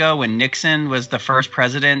 years ago when Nixon was the first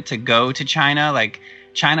president to go to China.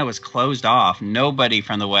 China was closed off. Nobody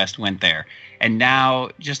from the West went there. And now,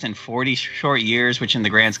 just in 40 short years, which in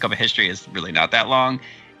the grand scope of history is really not that long,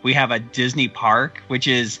 we have a Disney park, which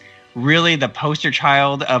is really the poster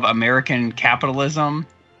child of American capitalism.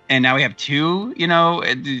 And now we have two,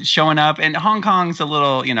 showing up. And Hong Kong's a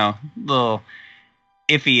little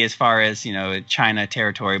iffy as far as, China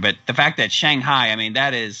territory. But the fact that Shanghai,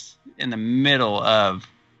 that is in the middle of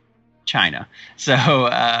China. So,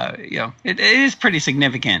 it is pretty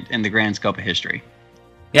significant in the grand scope of history.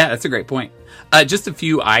 Yeah, that's a great point. Just a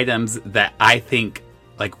few items that I think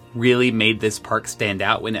really made this park stand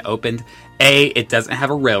out when it opened. It doesn't have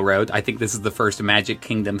a railroad. I think this is the first Magic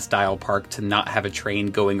Kingdom style park to not have a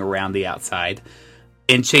train going around the outside.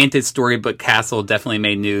 Enchanted Storybook Castle definitely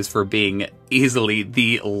made news for being easily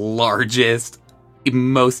the largest,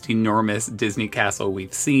 most enormous Disney castle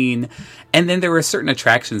we've seen. And then there were certain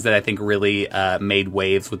attractions that I think really made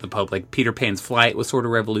waves with the public. Peter Pan's Flight was sort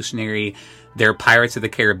of revolutionary. There are Pirates of the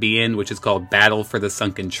Caribbean, which is called Battle for the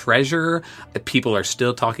Sunken Treasure, that people are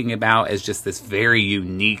still talking about as just this very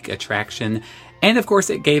unique attraction. And of course,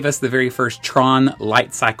 it gave us the very first Tron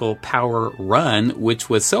Light Cycle Power Run, which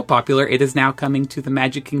was so popular it is now coming to the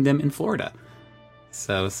Magic Kingdom in Florida.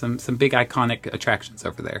 So some big iconic attractions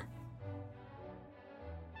over there.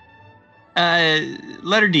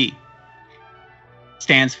 Letter D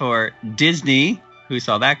stands for Disney. Who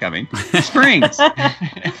saw that coming? Springs.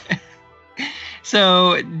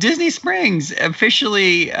 So Disney Springs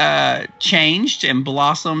officially changed and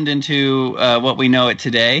blossomed into what we know it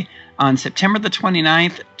today on September the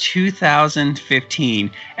 29th,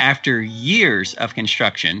 2015, after years of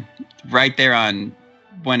construction right there on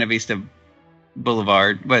Buena Vista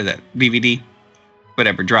Boulevard. What is that? BVD?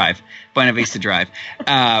 Whatever, Drive. Buena Vista Drive.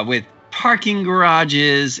 With parking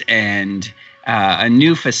garages and a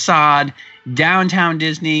new facade. Downtown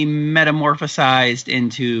Disney metamorphosized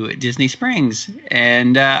into Disney Springs.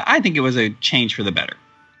 And I think it was a change for the better.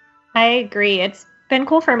 I agree. It's been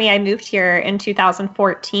cool for me. I moved here in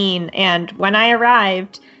 2014. And when I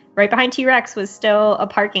arrived, right behind T-Rex was still a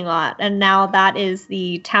parking lot. And now that is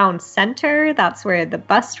the town center. That's where the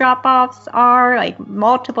bus drop-offs are.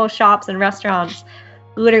 Multiple shops and restaurants.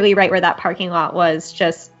 Literally right where that parking lot was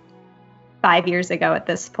just 5 years ago at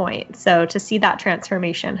this point. So to see that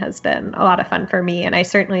transformation has been a lot of fun for me. And I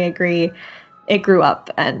certainly agree. It grew up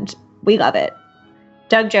and we love it.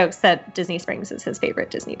 Doug jokes that Disney Springs is his favorite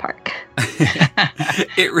Disney park.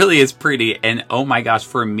 It really is pretty. And oh my gosh,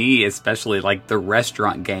 for me, especially the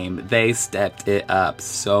restaurant game, they stepped it up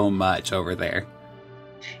so much over there.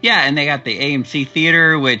 Yeah, and they got the AMC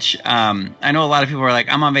Theater, which I know a lot of people are like,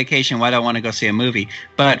 I'm on vacation, why do I want to go see a movie?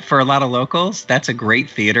 But for a lot of locals, that's a great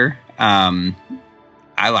theater.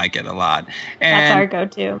 I like it a lot. And that's our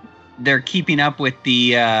go-to. They're keeping up with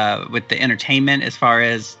the entertainment as far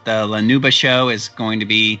as the La Nuba show is going to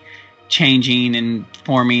be changing and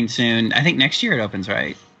forming soon. I think next year it opens,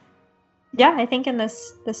 right? Yeah, I think in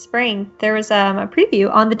this spring. There was a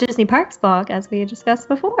preview on the Disney Parks blog, as we discussed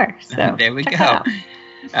before. So there we go.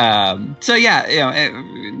 So yeah,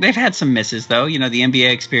 they've had some misses though. The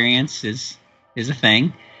NBA experience is a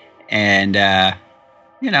thing, and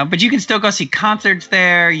but you can still go see concerts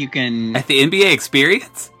there. You can at the NBA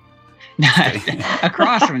experience.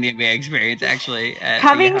 Across from the NBA experience, actually.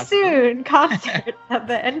 Coming soon, concert of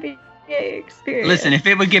the NBA experience. Listen, if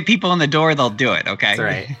it would get people in the door, they'll do it. Okay,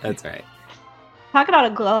 That's right. Talk about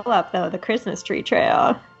a glow up, though. The Christmas tree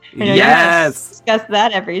trail. Yes, discuss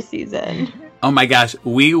that every season. Oh my gosh,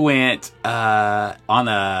 we went on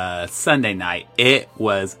a Sunday night. It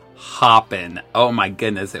was hopping. Oh my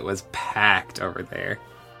goodness, it was packed over there.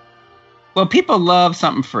 Well, people love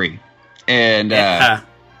something free, and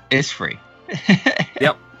it's free.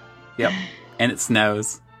 Yep. And it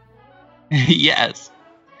snows. Yes.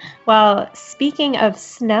 Well, speaking of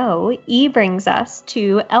snow, E brings us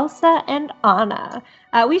to Elsa and Anna.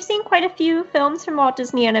 We've seen quite a few films from Walt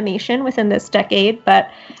Disney Animation within this decade,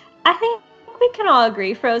 but I think we can all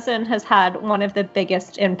agree Frozen has had one of the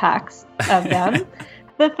biggest impacts of them.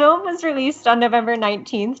 The film was released on November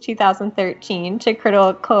 19th, 2013, to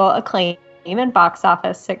critical acclaim and box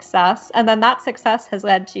office success. And then that success has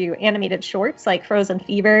led to animated shorts like Frozen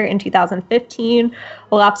Fever in 2015,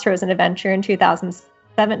 Olaf's Frozen Adventure in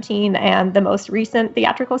 2017, and the most recent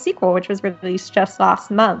theatrical sequel, which was released just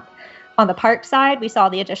last month. On the park side, we saw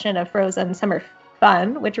the addition of Frozen Summer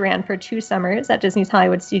Fun, which ran for 2 summers at Disney's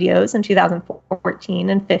Hollywood Studios in 2014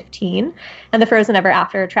 and 15, and the Frozen Ever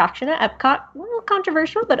After attraction at Epcot, a little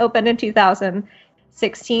controversial, but opened in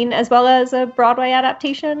 2016, as well as a Broadway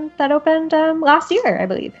adaptation that opened last year, I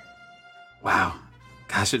believe. Wow.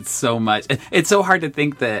 Gosh, it's so much. It's so hard to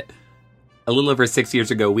think that a little over 6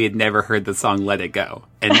 years ago, we had never heard the song Let It Go,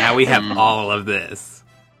 and now we have all of this.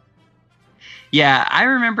 Yeah, I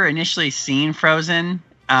remember initially seeing Frozen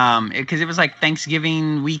because it was like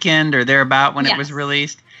Thanksgiving weekend or thereabout when it was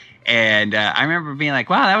released. And I remember being like,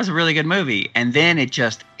 wow, that was a really good movie. And then it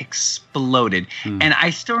just exploded. And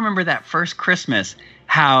I still remember that first Christmas,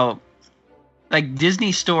 how like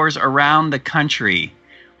Disney stores around the country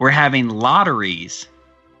were having lotteries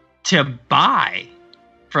to buy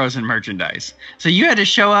Frozen merchandise. So you had to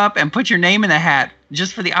show up and put your name in the hat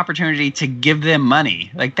just for the opportunity to give them money.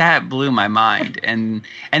 Like that blew my mind. And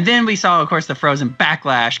then we saw, of course, the Frozen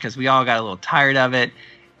backlash because we all got a little tired of it.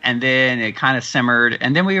 And then it kind of simmered.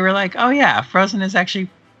 And then we were like, oh yeah, Frozen is actually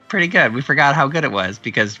pretty good. We forgot how good it was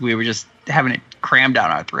because we were just having it crammed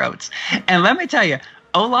down our throats. And let me tell you,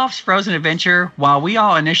 Olaf's Frozen Adventure, while we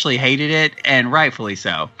all initially hated it, and rightfully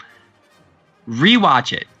so,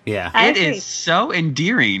 rewatch it. Yeah. It is so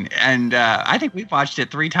endearing. And I think we've watched it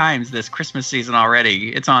 3 times this Christmas season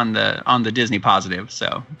already. It's on the Disney Positive,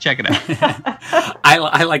 so check it out.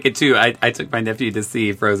 I like it too. I took my nephew to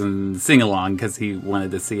see Frozen Sing Along because he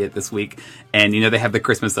wanted to see it this week. And, they have the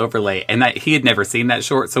Christmas overlay. And he had never seen that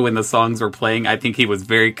short, so when the songs were playing, I think he was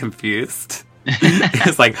very confused.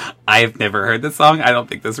 It's like, I've never heard this song. I don't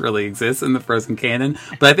think this really exists in the Frozen canon.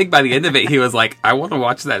 But I think by the end of it, he was like, I want to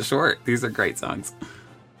watch that short. These are great songs.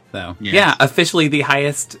 So, yeah, officially the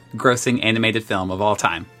highest grossing animated film of all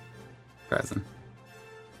time. Frozen.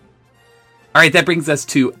 All right, that brings us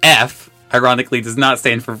to F. Ironically, does not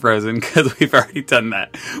stand for Frozen because we've already done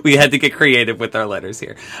that. We had to get creative with our letters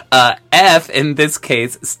here. F, in this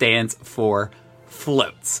case, stands for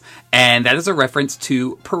floats. And that is a reference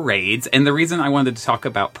to parades. And the reason I wanted to talk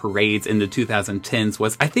about parades in the 2010s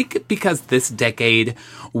was I think because this decade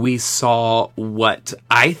we saw what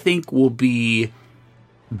I think will be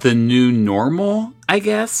the new normal, I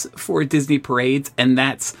guess, for Disney parades. And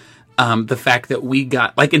that's the fact that we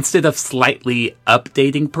got, like, instead of slightly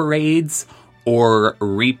updating parades or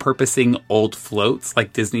repurposing old floats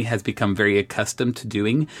like Disney has become very accustomed to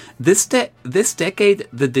doing, this decade,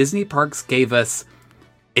 the Disney parks gave us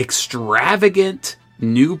extravagant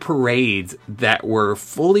new parades that were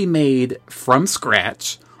fully made from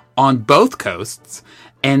scratch on both coasts.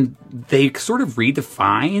 And they sort of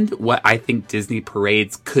redefined what I think Disney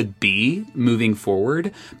parades could be moving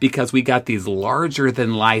forward because we got these larger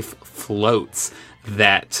than life floats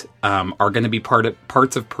that are going to be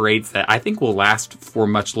parts of parades that I think will last for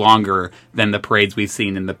much longer than the parades we've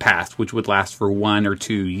seen in the past, which would last for 1 or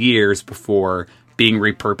 2 years before being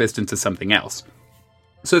repurposed into something else.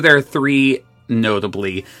 So there are 3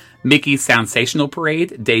 notably. Mickey's Soundsational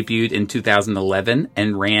Parade debuted in 2011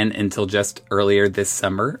 and ran until just earlier this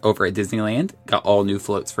summer over at Disneyland. Got all new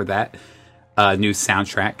floats for that. New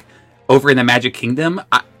soundtrack. Over in the Magic Kingdom,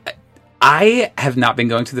 I have not been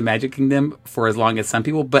going to the Magic Kingdom for as long as some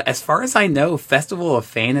people, but as far as I know, Festival of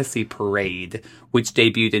Fantasy Parade, which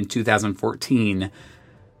debuted in 2014,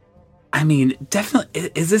 I mean,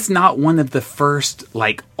 definitely, is this not one of the first,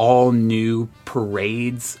 like, all-new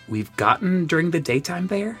parades we've gotten during the daytime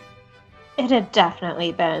there? It had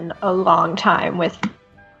definitely been a long time with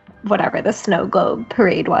whatever the Snow Globe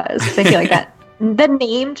parade was. I feel like that the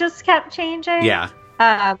name just kept changing. Yeah.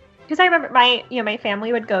 Because I remember my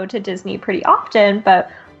family would go to Disney pretty often, but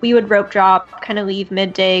we would rope drop, kind of leave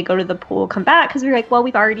midday, go to the pool, come back, because we were like, well,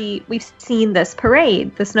 we've seen this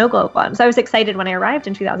parade, the Snow Globe one. So I was excited when I arrived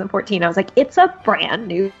in 2014. I was like, it's a brand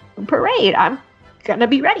new parade. I'm gonna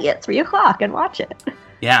be ready at 3:00 and watch it.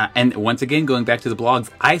 Yeah, and once again, going back to the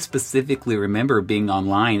blogs, I specifically remember being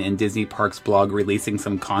online and Disney Parks blog releasing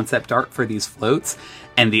some concept art for these floats,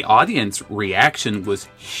 and the audience reaction was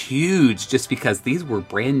huge just because these were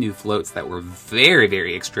brand new floats that were very,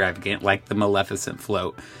 very extravagant, like the Maleficent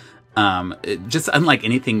float. Just unlike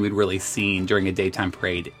anything we'd really seen during a daytime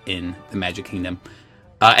parade in the Magic Kingdom.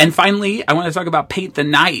 And finally, I want to talk about Paint the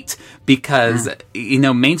Night because,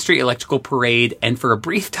 Main Street Electrical Parade and for a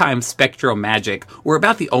brief time Spectral Magic were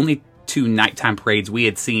about the only two nighttime parades we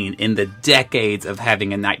had seen in the decades of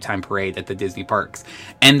having a nighttime parade at the Disney parks.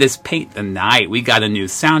 And this Paint the Night, we got a new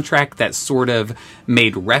soundtrack that sort of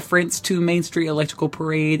made reference to Main Street Electrical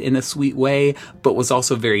Parade in a sweet way, but was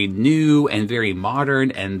also very new and very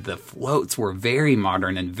modern, and the floats were very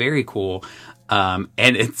modern and very cool. And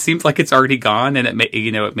it seems like it's already gone, and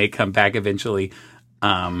it may come back eventually.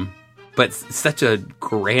 But such a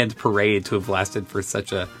grand parade to have lasted for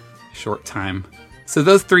such a short time. So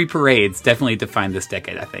those three parades definitely define this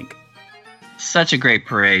decade, I think. Such a great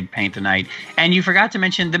parade, Paint the Night. And you forgot to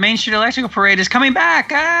mention the Main Street Electrical Parade is coming back.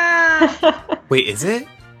 Ah! Wait, is it?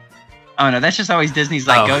 Oh no, that's just always Disney's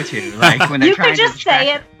go-to. Like when they're you trying could just to distract.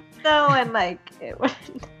 say it though, and it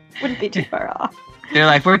wouldn't be too far off. They're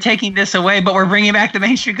like, we're taking this away, but we're bringing back the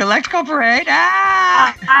Main Street Electrical Parade.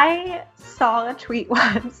 Ah! I saw a tweet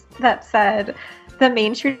once that said the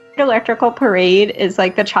Main Street Electrical Parade is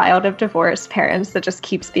like the child of divorced parents that just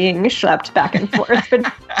keeps being schlepped back and forth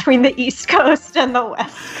between the East Coast and the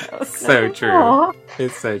West Coast. So true. Oh,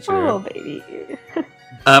 It's so true. oh, baby.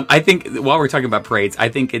 I think while we're talking about parades, I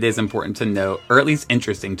think it is important to note, or at least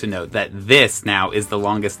interesting to note, that this now is the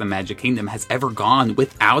longest the Magic Kingdom has ever gone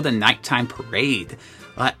without a nighttime parade.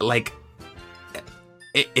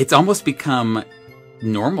 It's almost become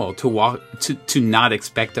normal to not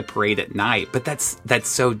expect a parade at night, but that's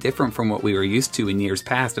so different from what we were used to in years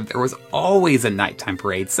past. There was always a nighttime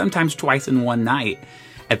parade, sometimes twice in one night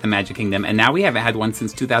at the Magic Kingdom, and now we haven't had one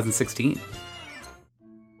since 2016.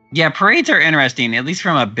 Yeah, parades are interesting, at least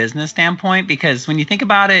from a business standpoint, because when you think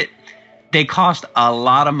about it, they cost a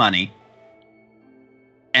lot of money,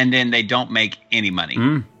 and then they don't make any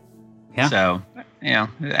money. Yeah. So, I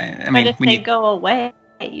But mean, if they go away,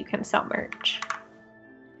 you can sell merch.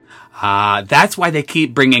 That's why they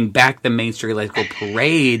keep bringing back the Main Street Electrical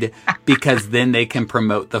Parade, because then they can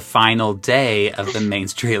promote the final day of the Main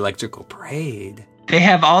Street Electrical Parade. They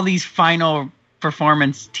have all these final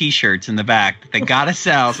performance T-shirts in the back that they gotta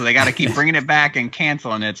sell, so they gotta keep bringing it back and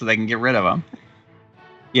canceling it so they can get rid of them.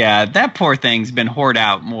 Yeah, that poor thing's been hoarded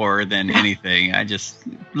out more than anything. I just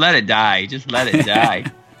let it die. Just let it die.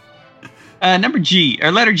 Letter G.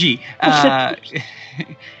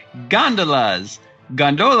 Gondolas.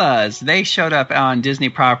 They showed up on Disney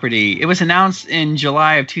property. It was announced in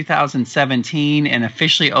July of 2017 and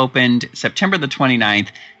officially opened September the 29th,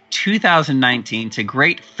 2019 to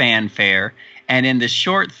great fanfare. And in the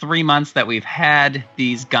short 3 months that we've had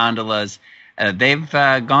these gondolas, they've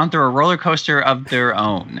gone through a roller coaster of their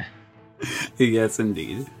own. Yes,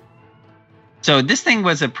 indeed. So this thing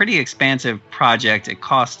was a pretty expansive project. It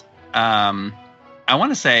cost, I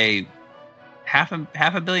want to say,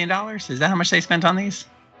 $500 million. Is that how much they spent on these?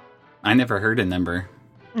 I never heard a number.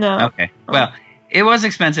 No. Okay. Well, it was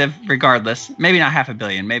expensive regardless. Maybe not $500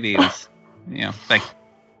 million. Maybe it was, like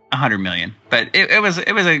 $100 million. But it was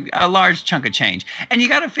a large chunk of change. And you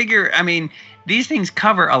got to figure, I mean, these things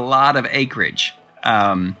cover a lot of acreage.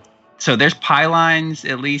 So there's pylons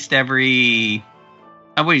at least every,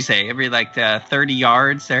 what do you say? Every 30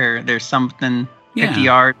 yards. There's something 50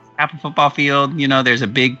 yards. Half a football field, there's a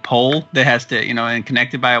big pole that has to, and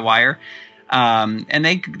connected by a wire. And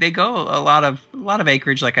they go a lot of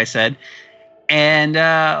acreage, like I said, and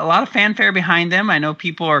a lot of fanfare behind them. I know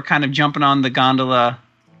people are kind of jumping on the gondola,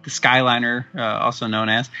 the Skyliner, also known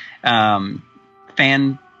as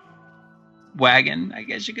fan wagon, I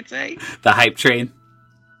guess you could say. The hype train.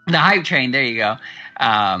 The hype train. There you go.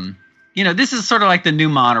 This is sort of like the new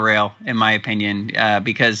monorail, in my opinion,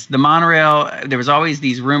 because the monorail, there was always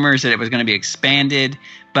these rumors that it was going to be expanded,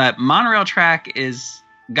 but monorail track is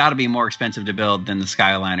got to be more expensive to build than the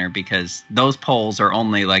Skyliner because those poles are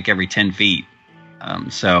only like every 10 feet.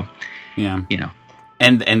 Yeah.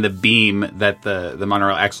 And the beam that the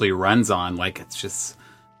monorail actually runs on, it's just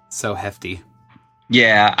so hefty.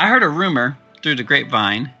 Yeah, I heard a rumor through the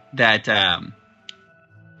grapevine that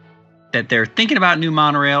they're thinking about new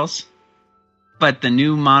monorails, but the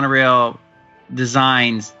new monorail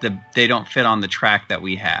designs, they don't fit on the track that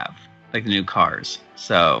we have. like the new cars.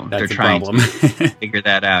 So That's they're a trying problem. to figure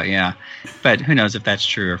that out, yeah. But who knows if that's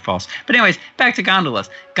true or false. But anyways, back to gondolas.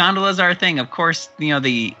 Gondolas are a thing. Of course,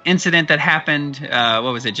 the incident that happened,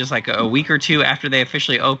 what was it, just like a week or two after they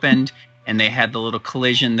officially opened, and they had the little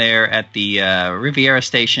collision there at the Riviera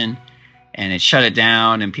station, and it shut it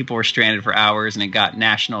down, and people were stranded for hours, and it got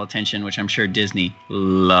national attention, which I'm sure Disney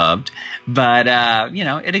loved. But,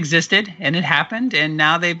 it existed, and it happened, and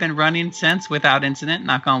now they've been running since without incident,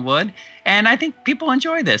 knock on wood. And I think people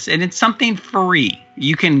enjoy this, and it's something free.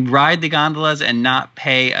 You can ride the gondolas and not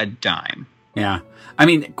pay a dime. Yeah. I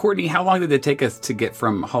mean, Courtney, how long did it take us to get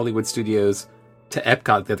from Hollywood Studios to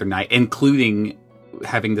Epcot the other night, including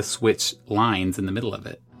having to switch lines in the middle of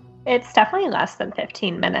it? It's definitely less than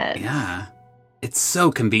 15 minutes. Yeah. It's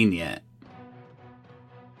so convenient.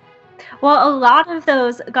 Well, a lot of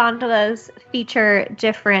those gondolas feature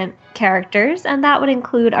different characters, and that would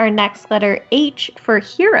include our next letter H for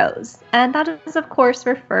heroes. And that is, of course,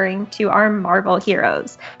 referring to our Marvel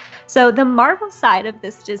heroes. So the Marvel side of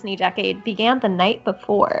this Disney decade began the night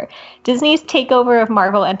before. Disney's takeover of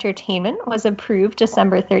Marvel Entertainment was approved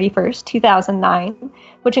December 31st, 2009,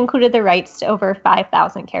 which included the rights to over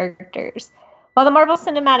 5,000 characters. While the Marvel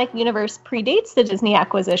Cinematic Universe predates the Disney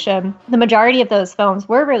acquisition, the majority of those films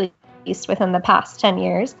were released within the past 10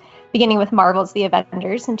 years, beginning with Marvel's The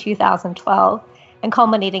Avengers in 2012 and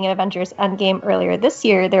culminating in Avengers Endgame earlier this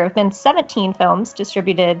year. There have been 17 films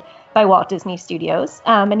distributed by Walt Disney Studios,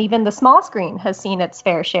 and even the small screen has seen its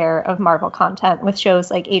fair share of Marvel content, with shows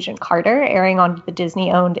like Agent Carter airing on the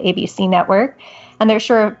Disney-owned ABC network. And there's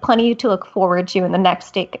sure plenty to look forward to in the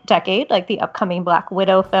next decade, like the upcoming Black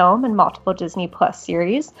Widow film and multiple Disney Plus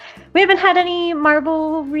series. We haven't had any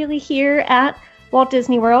Marvel really here at Walt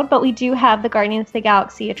Disney World, but we do have the Guardians of the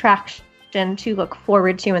Galaxy attraction to look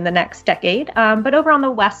forward to in the next decade. But over on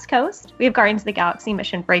the West Coast, we have Guardians of the Galaxy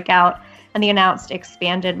Mission Breakout and the announced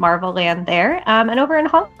expanded Marvel Land there. And over in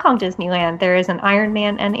Hong Kong Disneyland, there is an Iron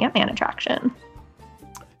Man and Ant-Man attraction.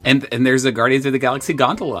 And there's a Guardians of the Galaxy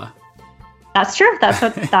gondola. That's true.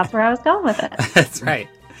 That's where I was going with it. That's right.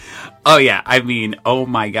 Oh, yeah. I mean, oh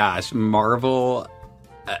my gosh. Marvel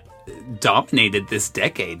dominated this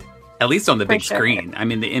decade. At least on the big screen. I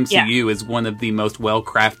mean, the MCU is one of the most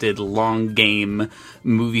well-crafted, long-game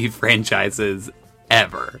movie franchises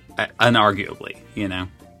ever. Unarguably,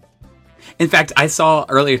 In fact, I saw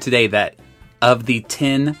earlier today that of the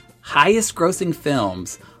 10 highest-grossing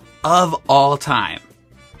films of all time,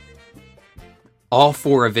 all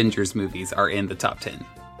 4 Avengers movies are in the top 10.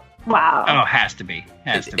 Wow. Oh, has to be.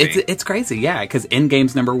 It's crazy, yeah, because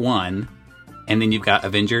Endgame's number 1, and then you've got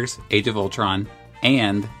Avengers, Age of Ultron,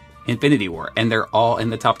 and Infinity War, and they're all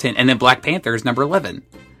in the top 10. And then Black Panther is number 11.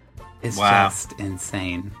 It's just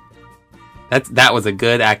insane. That was a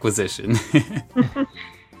good acquisition.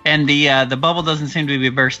 And the bubble doesn't seem to be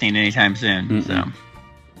bursting anytime soon. Mm-mm. So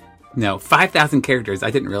no, 5,000 characters.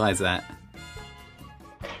 I didn't realize that.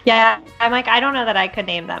 Yeah, I'm like, I don't know that I could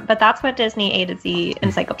name them, but that's what Disney A to Z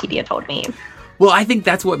Encyclopedia told me. Well, I think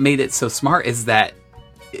that's what made it so smart, is that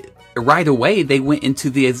right away they went into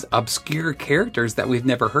these obscure characters that we've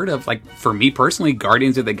never heard of. Like, for me personally,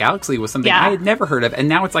 Guardians of the Galaxy was something I had never heard of, and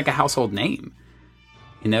now it's like a household name.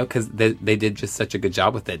 Because they did just such a good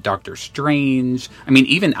job with it. Doctor Strange. I mean,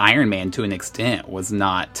 even Iron Man, to an extent, was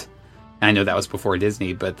not... I know that was before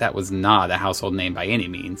Disney, but that was not a household name by any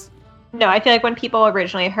means. No, I feel like when people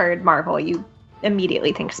originally heard Marvel, you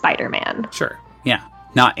immediately think Spider-Man. Sure. Yeah.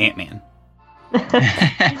 Not Ant-Man.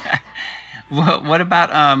 What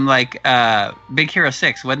about Big Hero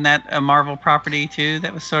 6? Wasn't that a Marvel property too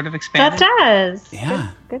that was sort of expanded? That does.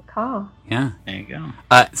 Yeah. Good call. Yeah. There you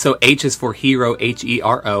go. So H is for Hero,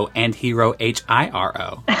 Hero, and Hero,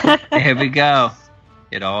 Hiro. There we go.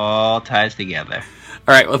 It all ties together.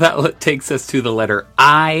 All right. Well, that takes us to the letter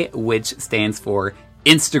I, which stands for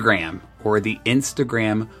Instagram, or the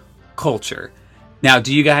Instagram culture. Now,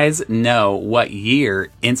 do you guys know what year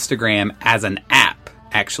Instagram as an app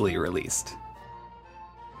actually released?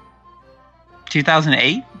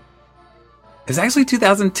 2008? It was actually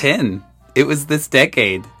 2010. It was this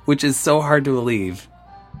decade, which is so hard to believe.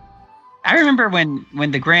 I remember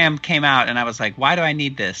when the Gram came out, and I was like, why do I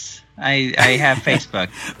need this? I have Facebook.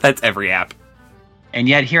 That's every app. And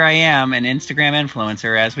yet here I am, an Instagram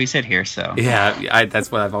influencer, as we sit here. So yeah, that's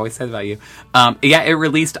what I've always said about you. It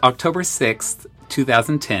released October 6th,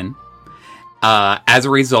 2010. As a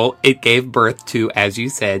result, it gave birth to, as you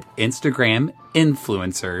said, Instagram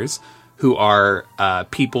influencers, who are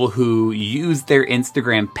people who use their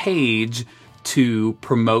Instagram page to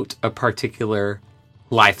promote a particular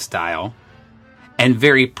lifestyle. And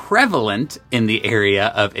very prevalent in the area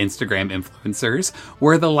of Instagram influencers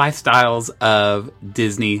were the lifestyles of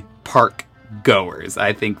Disney park goers.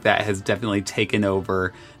 I think that has definitely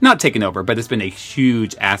not taken over, but it's been a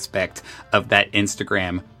huge aspect of that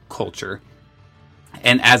Instagram culture.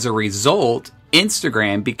 And as a result,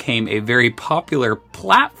 Instagram became a very popular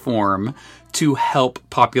platform to help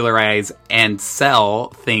popularize and sell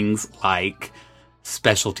things like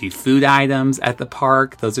specialty food items at the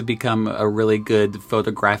park. Those have become a really good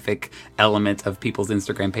photographic element of people's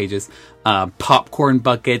Instagram pages. Popcorn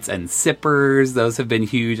buckets and sippers, those have been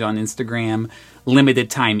huge on Instagram. Limited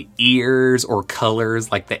time ears or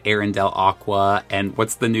colors like the Arendelle Aqua, and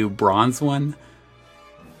what's the new bronze one?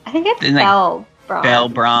 I think it's Belle Bronze. Belle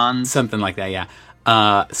Bronze. Something like that,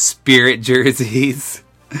 yeah. Spirit jerseys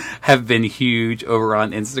have been huge over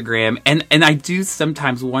on Instagram. And I do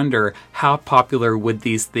sometimes wonder how popular would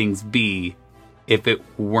these things be if it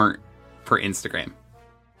weren't for Instagram.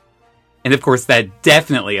 And of course, that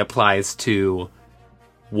definitely applies to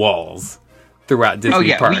walls throughout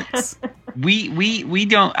Disney parks. We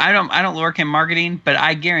don't, I don't work in marketing, but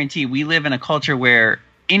I guarantee we live in a culture where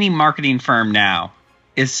any marketing firm now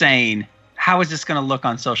is saying, how is this going to look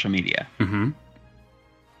on social media? Mm-hmm.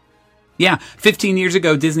 Yeah, 15 years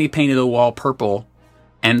ago, Disney painted a wall purple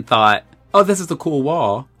and thought, oh, this is a cool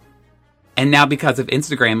wall. And now because of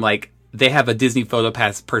Instagram, like, they have a Disney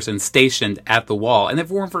PhotoPass person stationed at the wall. And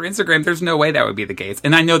if it weren't for Instagram, there's no way that would be the case.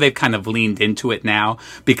 And I know they've kind of leaned into it now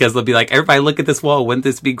because they'll be like, everybody look at this wall. Wouldn't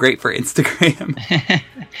this be great for Instagram?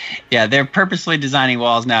 Yeah, they're purposely designing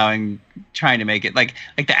walls now and trying to make it like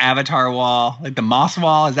the Avatar wall, like the Moss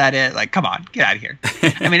wall. Is that it? Like, come on, get out of here.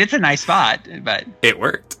 I mean, it's a nice spot, but it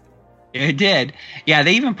worked. It did. Yeah,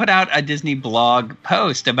 they even put out a Disney blog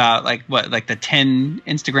post about like the 10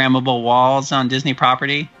 Instagrammable walls on Disney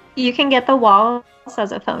property. You can get the walls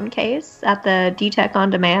as a phone case at the DTech On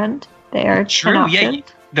Demand. They are true. Yeah,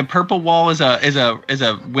 the purple wall is a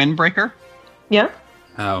windbreaker. Yep.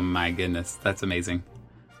 Oh my goodness, that's amazing.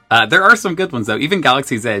 There are some good ones though. Even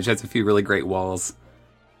Galaxy's Edge has a few really great walls.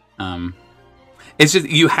 It's just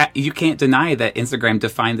you can't deny that Instagram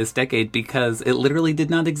defined this decade because it literally did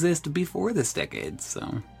not exist before this decade.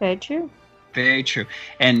 So very true. Very true.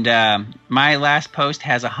 And my last post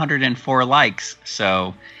has 104 likes,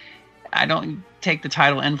 so I don't take the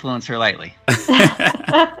title influencer lightly.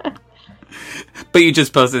 But you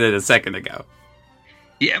just posted it a second ago.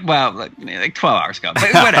 Yeah, well, like 12 hours ago.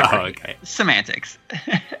 But whatever. Okay. Semantics.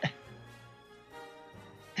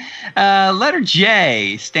 Letter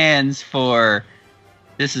J stands for...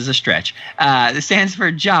 This is a stretch. It stands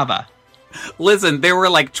for Java. Listen, there were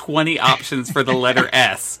like 20 options for the letter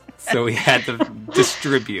S, so we had to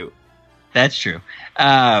distribute. That's true.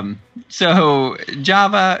 So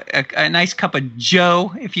Java, a nice cup of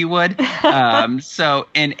Joe, if you would. So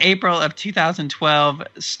in April of 2012,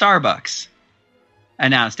 Starbucks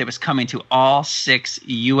announced it was coming to all 6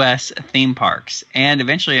 U.S. theme parks. And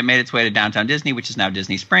eventually it made its way to Downtown Disney, which is now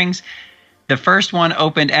Disney Springs. The first one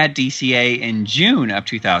opened at DCA in June of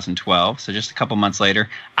 2012, so just a couple months later.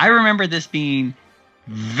 I remember this being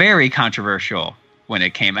very controversial when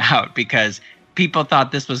it came out because people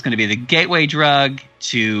thought this was going to be the gateway drug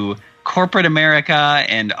to corporate America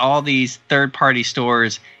and all these third-party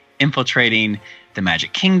stores infiltrating the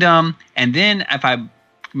Magic Kingdom. And then, if I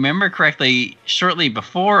remember correctly, shortly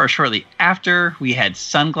before or shortly after, we had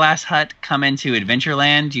Sunglass Hut come into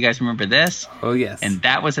Adventureland. Do you guys remember this? Oh, yes. And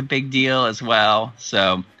that was a big deal as well.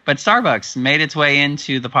 So, but Starbucks made its way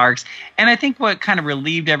into the parks. And I think what kind of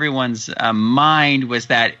relieved everyone's mind was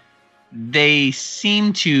that they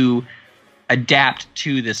seemed to adapt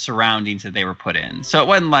to the surroundings that they were put in. So it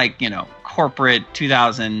wasn't like, corporate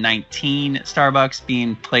 2019 Starbucks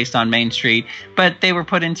being placed on Main Street, but they were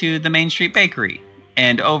put into the Main Street Bakery.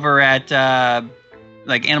 And over at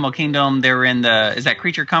Animal Kingdom, they were in is that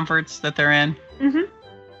Creature Comforts that they're in? Mm-hmm.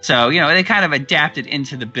 So, they kind of adapted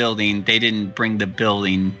into the building. They didn't bring the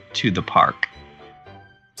building to the park.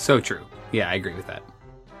 So true. Yeah, I agree with that.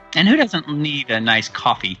 And who doesn't need a nice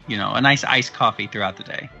coffee, a nice iced coffee throughout the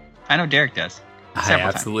day? I know Derek does. I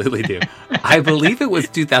absolutely do. I believe it was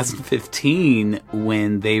 2015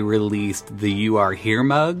 when they released the You Are Here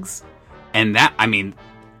mugs. And that,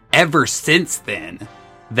 ever since then,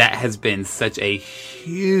 that has been such a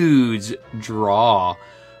huge draw.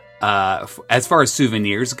 As far as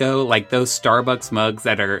souvenirs go, like those Starbucks mugs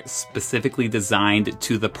that are specifically designed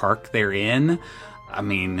to the park they're in,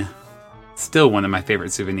 still one of my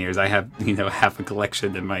favorite souvenirs. I have, half a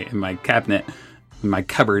collection in my cabinet, in my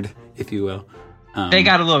cupboard, if you will. They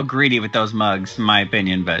got a little greedy with those mugs, in my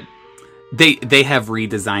opinion, but They have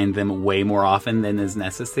redesigned them way more often than is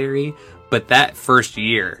necessary. But that first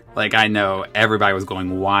year, like, I know everybody was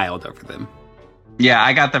going wild over them. Yeah,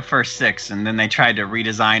 I got the first 6, and then they tried to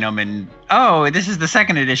redesign them, and this is the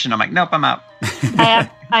second edition. I'm like, nope, I'm out.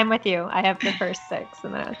 I'm with you. I have the first 6,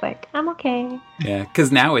 and then I was like, I'm okay. Yeah,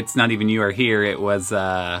 because now it's not even You Are Here. It was,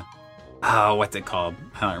 what's it called?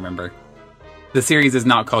 I don't remember. The series is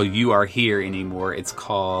not called You Are Here anymore. It's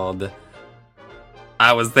called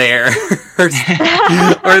I Was There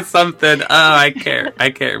or something. Oh, I can't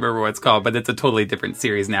remember what it's called, but it's a totally different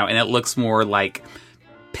series now, and it looks more like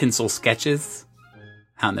pencil sketches.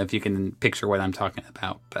 I don't know if you can picture what I'm talking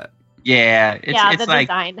about, but yeah, it's the like,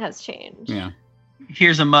 design has changed. Yeah.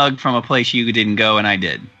 Here's a mug from a place you didn't go, and I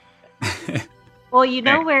did. Well, you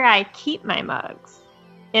know where I keep my mugs?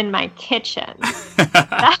 In my kitchen.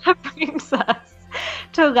 That brings us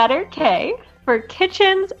to letter K for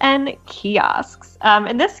kitchens and kiosks.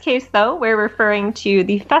 In this case, though, we're referring to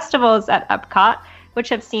the festivals at Epcot, which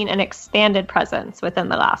have seen an expanded presence within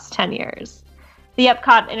the last 10 years. The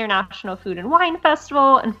Epcot International Food and Wine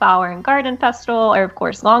Festival and Flower and Garden Festival are, of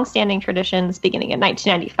course, long-standing traditions beginning in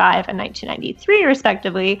 1995 and 1993,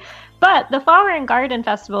 respectively. But the Flower and Garden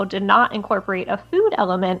Festival did not incorporate a food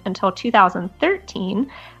element until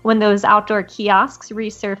 2013, when those outdoor kiosks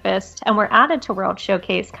resurfaced and were added to World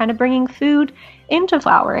Showcase, kind of bringing food into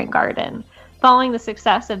Flower and Garden. Following the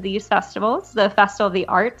success of these festivals, the Festival of the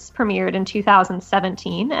Arts premiered in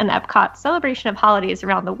 2017, and Epcot's celebration of holidays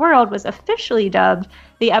around the world was officially dubbed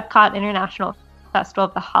the Epcot International Festival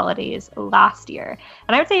of the Holidays last year.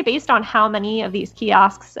 And I would say, based on how many of these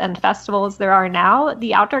kiosks and festivals there are now,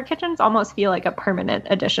 the outdoor kitchens almost feel like a permanent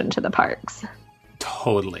addition to the parks.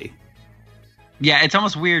 Totally. Yeah, it's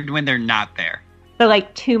almost weird when they're not there. So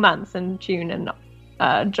like 2 months in June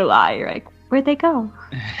and July, you're like, where'd they go?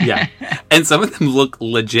 Yeah. And some of them look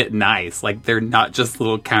legit nice. Like, they're not just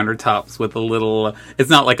little countertops with a little... It's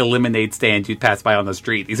not like a lemonade stand you'd pass by on the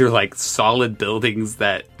street. These are, like, solid buildings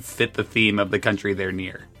that fit the theme of the country they're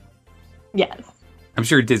near. Yes. I'm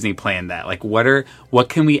sure Disney planned that. Like, what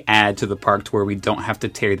can we add to the park to where we don't have to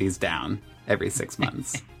tear these down every 6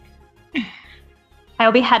 months?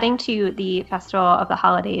 I'll be heading to the Festival of the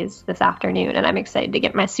Holidays this afternoon, and I'm excited to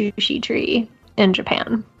get my sushi tree in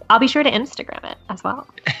Japan. I'll be sure to Instagram it as well.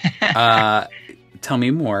 Tell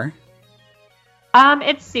me more.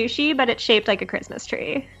 It's sushi, but it's shaped like a Christmas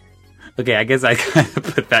tree. Okay, I guess I kind of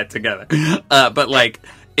put that together. But like,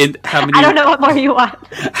 how many? I don't know what more you want.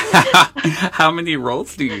 How many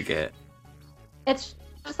rolls do you get? It's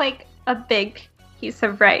just like a big piece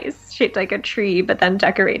of rice shaped like a tree, but then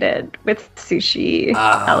decorated with sushi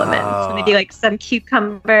elements. Maybe like some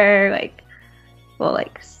cucumber, like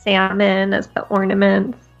salmon as the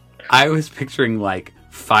ornaments. I was picturing like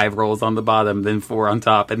 5 rolls on the bottom, then 4 on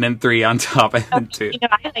top, and then 3 on top, and then 2. You know,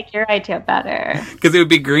 I like your idea better. Because it would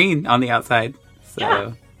be green on the outside. So,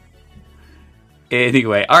 yeah.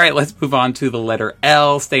 Anyway, all right, let's move on to the letter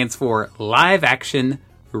L. Stands for live action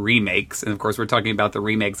remakes. And of course, we're talking about the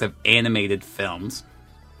remakes of animated films.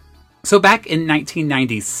 So back in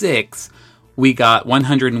 1996, we got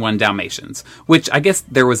 101 Dalmatians, which I guess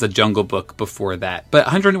there was a Jungle Book before that. But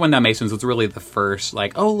 101 Dalmatians was really the first,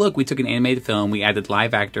 like, oh, look, we took an animated film, we added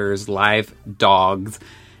live actors, live dogs,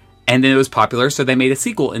 and then it was popular, so they made a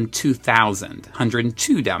sequel in 2000,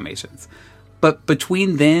 102 Dalmatians. But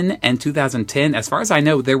between then and 2010, as far as I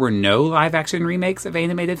know, there were no live-action remakes of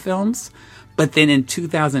animated films. But then in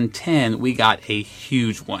 2010, we got a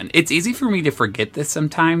huge one. It's easy for me to forget this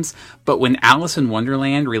sometimes, but when Alice in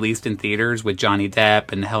Wonderland released in theaters with Johnny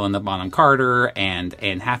Depp and Helena Bonham Carter and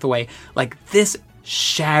Anne Hathaway, like, this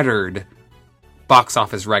shattered box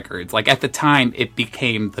office records. Like, at the time, it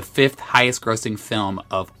became the 5th highest grossing film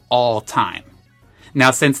of all time.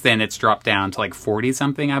 Now, since then, it's dropped down to like 40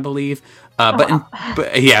 something, I believe. But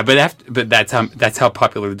that's how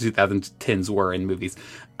popular the 2010s were in movies.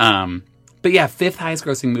 But yeah, 5th highest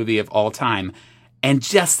grossing movie of all time. And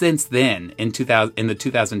just since then, in the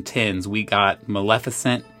 2010s, we got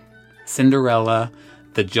Maleficent, Cinderella,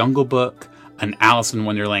 The Jungle Book, an Alice in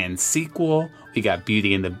Wonderland sequel. We got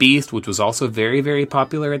Beauty and the Beast, which was also very, very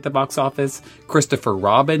popular at the box office. Christopher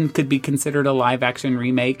Robin could be considered a live-action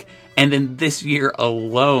remake. And then this year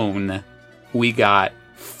alone, we got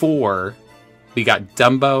 4. We got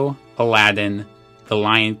Dumbo, Aladdin, The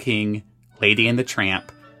Lion King, Lady and the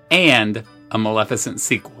Tramp, and a Maleficent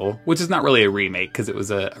sequel, which is not really a remake because it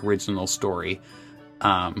was an original story.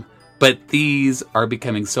 But these are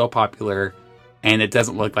becoming so popular, and it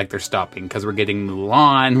doesn't look like they're stopping because we're getting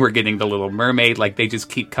Mulan, we're getting The Little Mermaid, like they just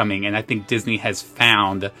keep coming. And I think Disney has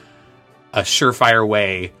found a surefire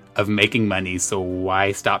way of making money, so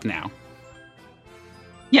why stop now?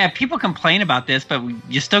 Yeah, people complain about this, but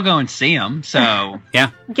you still go and see them. So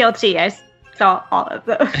Yeah. Guilty. I saw all of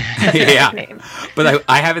those. Yeah. Names. But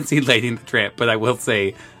I haven't seen Lady and the Tramp, but I will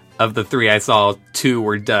say of the 3 I saw, 2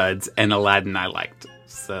 were duds, and Aladdin I liked.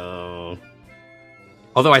 So,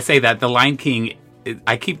 although I say that, The Lion King,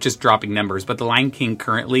 I keep just dropping numbers, but The Lion King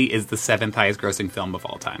currently is the 7th highest grossing film of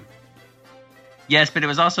all time. yes, but it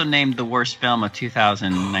was also named the worst film of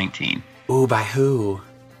 2019. Ooh, by who?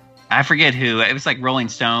 I forget who. It was like Rolling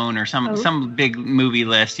Stone or some big movie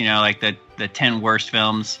list, like the 10 worst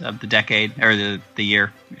films of the decade or the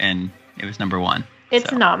year, and it was number 1.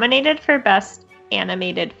 It's nominated for Best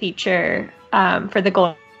Animated Feature for the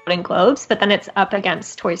Golden Globes, but then it's up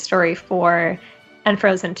against Toy Story 4 and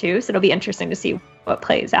Frozen 2, so it'll be interesting to see what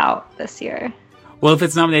plays out this year. Well, if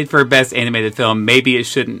it's nominated for Best Animated Film, maybe it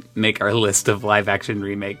shouldn't make our list of live-action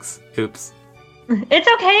remakes. Oops. It's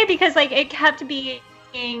okay, because it kept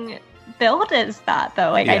being billed as that,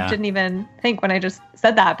 though. Yeah. I didn't even think when I just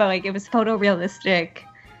said that, but it was photorealistic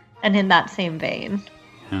and in that same vein.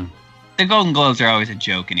 Yeah. The Golden Globes are always a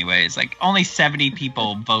joke anyways. Only 70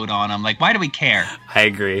 people vote on them. Why do we care? I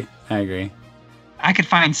agree. I could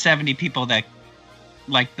find 70 people that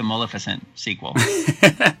like the Maleficent sequel.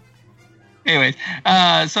 Anyways,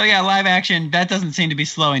 so yeah, live action, that doesn't seem to be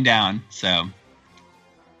slowing down. So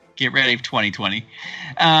get ready for 2020.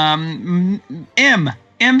 M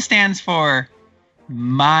stands for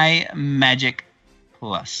My Magic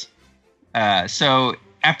Plus. So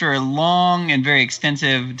after a long and very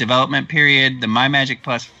extensive development period, the My Magic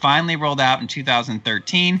Plus finally rolled out in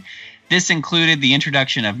 2013. This included the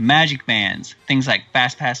introduction of Magic Bands, things like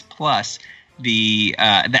FastPass Plus, the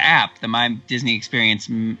app, the My Disney Experience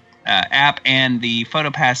app, and the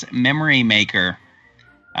PhotoPass Memory Maker.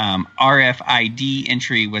 RFID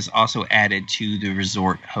entry was also added to the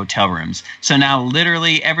resort hotel rooms. So now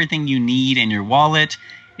literally everything you need in your wallet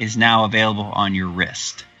is now available on your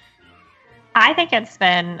wrist. I think it's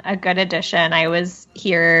been a good addition. I was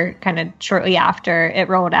here kind of shortly after it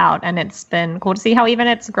rolled out, and it's been cool to see how even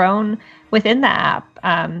it's grown within the app.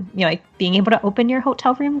 Being able to open your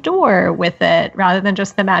hotel room door with it rather than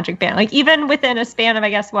just the Magic Band. Even within a span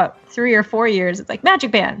of, 3 or 4 years, it's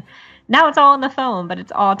Magic Band. Now it's all on the phone, but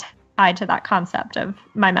it's all tied to that concept of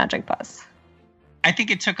My Magic Plus. I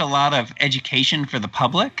think it took a lot of education for the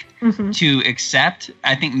public to accept.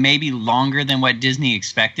 I think maybe longer than what Disney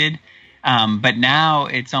expected. But now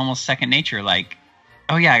it's almost second nature.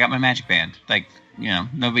 Oh yeah, I got my Magic Band.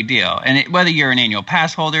 No big deal. And whether you're an annual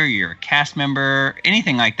pass holder, you're a cast member,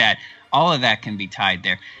 anything like that, all of that can be tied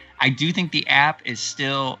there. I do think the app is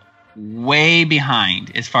still way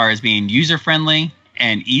behind as far as being user-friendly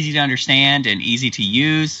and easy to understand and easy to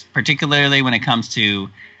use, particularly when it comes to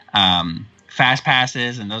fast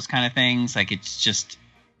passes and those kind of things.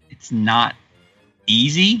 It's not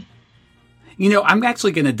easy. I'm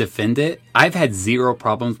actually going to defend it. I've had 0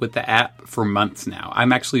 problems with the app for months now.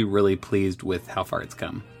 I'm actually really pleased with how far it's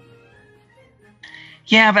come.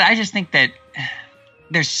 Yeah, but I just think that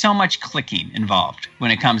there's so much clicking involved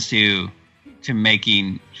when it comes to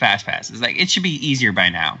making fast passes. It should be easier by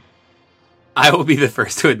now. I will be the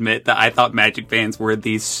first to admit that I thought Magic Bands were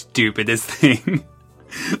the stupidest thing.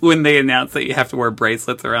 When they announced that you have to wear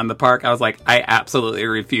bracelets around the park, I was like, I absolutely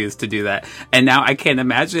refuse to do that. And now I can't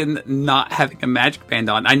imagine not having a Magic Band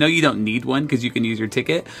on. I know you don't need one because you can use your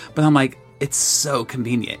ticket, but I'm like, it's so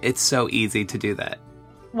convenient. It's so easy to do that.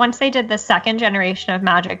 Once they did the second generation of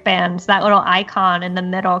Magic Bands, that little icon in the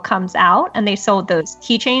middle comes out, and they sold those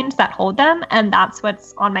keychains that hold them, and that's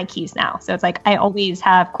what's on my keys now. So it's I always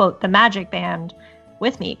have, quote, the Magic Band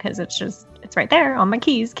with me because it's right there on my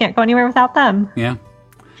keys. Can't go anywhere without them. Yeah.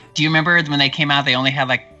 Do you remember when they came out, they only had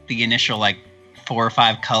the initial 4 or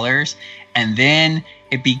 5 colors, and then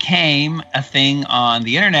it became a thing on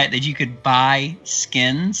the internet that you could buy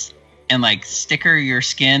skins and sticker your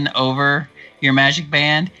skin over your Magic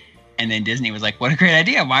Band. And then Disney was like, what a great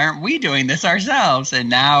idea. Why aren't we doing this ourselves? And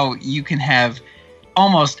now you can have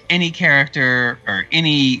almost any character or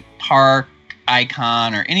any park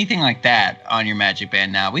icon or anything like that on your Magic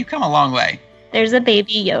Band now. We've come a long way. There's a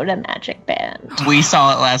Baby Yoda Magic Band. We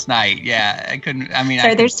saw it last night. Yeah, I couldn't.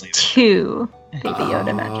 There's 2 Baby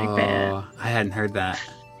Yoda Magic Band. I hadn't heard that.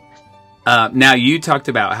 Now, you talked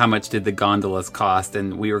about how much did the gondolas cost,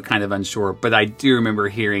 and we were kind of unsure, but I do remember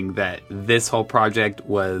hearing that this whole project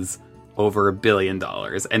was over $1 billion,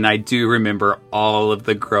 and I do remember all of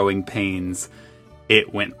the growing pains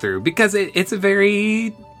it went through, because it's a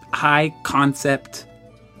very high concept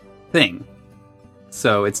thing.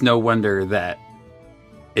 So it's no wonder that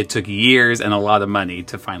it took years and a lot of money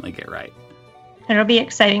to finally get right. It'll be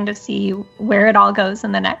exciting to see where it all goes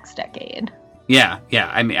in the next decade.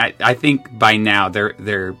 Yeah. I mean, I think by now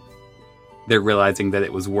they're realizing that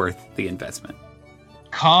it was worth the investment.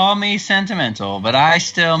 Call me sentimental, but I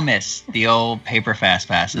still miss the old paper fast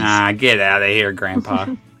passes. Get out of here,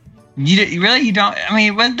 Grandpa. You don't. I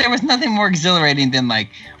mean, there was nothing more exhilarating than like,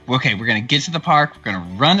 okay, we're gonna get to the park, we're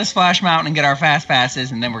gonna run to Splash Mountain and get our fast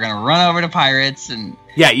passes, and then we're gonna run over to Pirates and.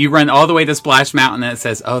 Yeah, you run all the way to Splash Mountain, and it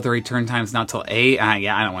says, "Oh, the return time's not till 8."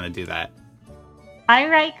 Yeah, I don't want to do that. I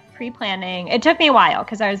like pre-planning. It took me a while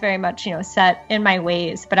because I was very much, set in my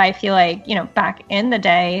ways. But I feel like, back in the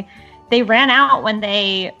day, they ran out when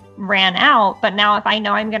they ran out. But now if I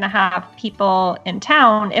know I'm going to have people in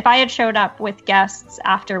town, if I had showed up with guests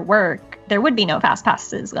after work, there would be no fast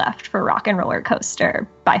passes left for Rock and Roller Coaster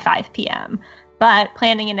by 5 p.m. But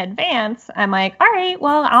planning in advance, I'm like, all right,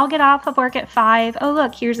 well, I'll get off of work at 5. Oh,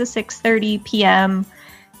 look, here's a 6:30 p.m.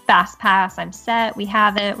 fast pass. I'm set. We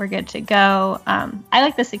have it. We're good to go. I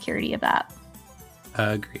like the security of that.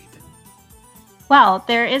 Agreed. Well,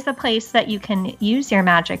 there is a place that you can use your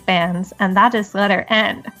magic bands, and that is letter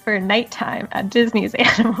N for nighttime at Disney's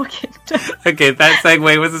Animal Kingdom. Okay, that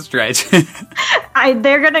segue was a stretch.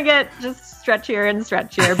 They're going to get just stretchier and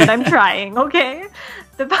stretchier, but I'm trying, okay?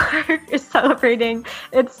 The park is celebrating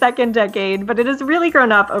its second decade, but it has really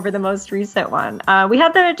grown up over the most recent one. We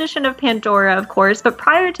had the addition of Pandora, of course, but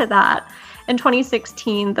prior to that, in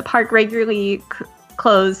 2016, the park regularly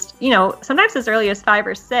closed, sometimes as early as 5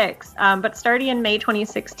 or 6. But starting in May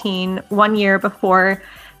 2016, 1 year before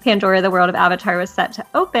Pandora, the World of Avatar was set to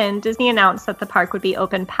open, Disney announced that the park would be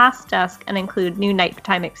open past dusk and include new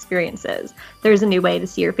nighttime experiences. There's a new way to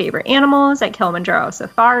see your favorite animals at Kilimanjaro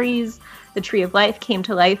Safaris. The Tree of Life came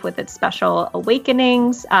to life with its special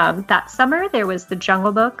awakenings. That summer, there was the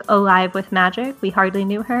Jungle Book, Alive with Magic. We hardly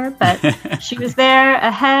knew her, but she was there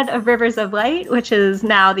ahead of Rivers of Light, which is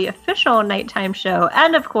now the official nighttime show.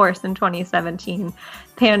 And of course, in 2017,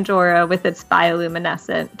 Pandora with its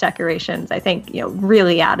bioluminescent decorations, I think,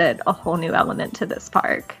 really added a whole new element to this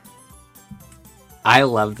park. I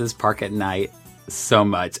love this park at night so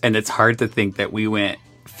much, and it's hard to think that we went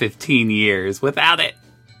 15 years without it.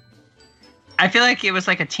 I feel like it was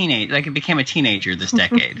like it became a teenager this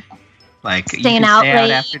decade. Like staying out late. Out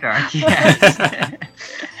after dark. Yes.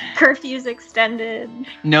 Curfews extended.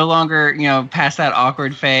 No longer, past that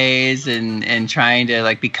awkward phase and trying to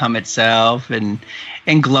like become itself and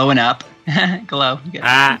glowing up. Glow.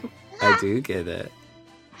 I do get it.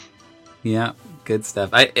 Yeah, good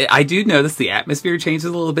stuff. I do notice the atmosphere changes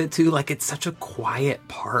a little bit too. Like it's such a quiet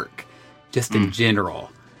park, just in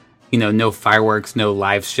general. No fireworks, no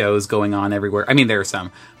live shows going on everywhere. I mean, there are some.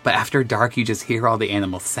 But after dark, you just hear all the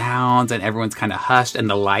animal sounds, and everyone's kind of hushed, and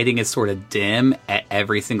the lighting is sort of dim at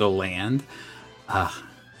every single land.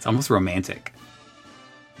 It's almost romantic.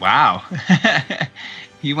 Wow.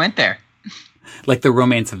 You went there. Like the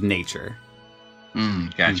romance of nature.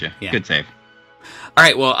 Gotcha. Yeah. Good save. All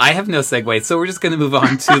right, well, I have no segue, so we're just going to move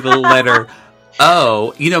on to the letter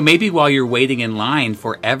O. Maybe while you're waiting in line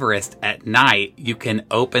for Everest at night, you can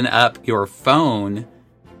open up your phone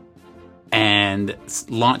and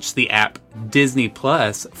launch the app Disney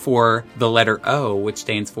Plus for the letter O, which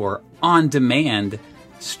stands for on-demand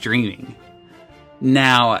streaming.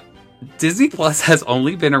 Now, Disney Plus has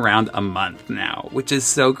only been around a month now, which is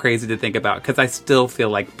so crazy to think about because I still feel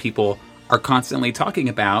like people are constantly talking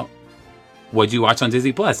about, what'd you watch on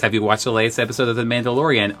Disney Plus? Have you watched the latest episode of The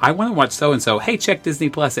Mandalorian? I want to watch so-and-so. Hey, check Disney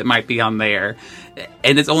Plus. It might be on there.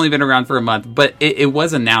 And it's only been around for a month. But it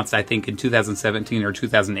was announced, I think, in 2017 or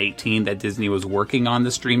 2018 that Disney was working on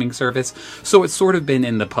the streaming service. So it's sort of been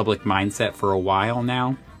in the public mindset for a while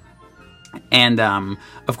now. And,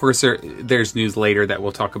 of course, there's news later that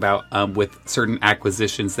we'll talk about with certain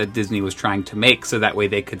acquisitions that Disney was trying to make. So that way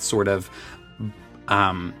they could sort of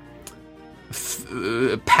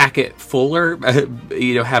pack it fuller,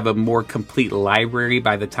 have a more complete library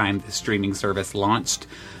by the time the streaming service launched.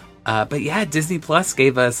 But yeah, Disney Plus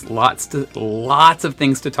gave us lots of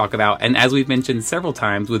things to talk about. And as we've mentioned several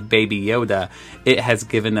times with Baby Yoda, it has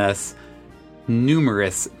given us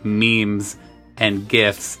numerous memes and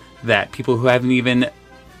GIFs that people who haven't even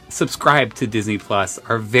subscribed to Disney Plus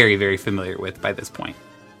are very, very familiar with by this point.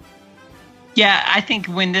 Yeah, I think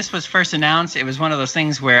when this was first announced, it was one of those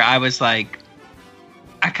things where I was like,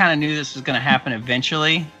 I kind of knew this was going to happen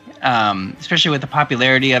eventually, especially with the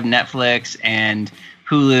popularity of Netflix and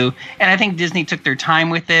Hulu. And I think Disney took their time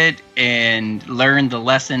with it and learned the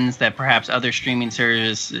lessons that perhaps other streaming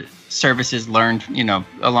services learned,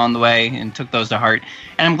 along the way and took those to heart.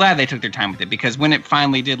 And I'm glad they took their time with it because when it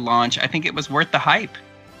finally did launch, I think it was worth the hype.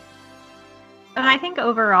 And I think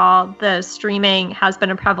overall, the streaming has been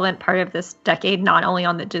a prevalent part of this decade, not only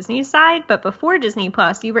on the Disney side, but before Disney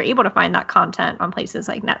Plus, you were able to find that content on places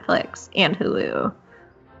like Netflix and Hulu.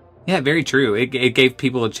 Yeah, very true. It gave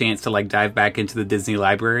people a chance to like dive back into the Disney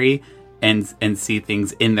library and see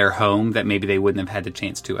things in their home that maybe they wouldn't have had the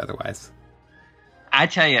chance to otherwise. I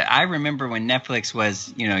tell you, I remember when Netflix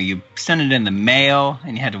was, you sent it in the mail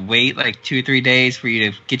and you had to wait like 2 or 3 days for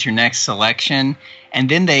you to get your next selection. And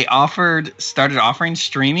then they started offering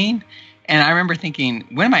streaming. And I remember thinking,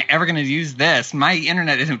 when am I ever going to use this? My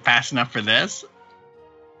internet isn't fast enough for this.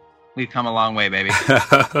 We've come a long way, baby.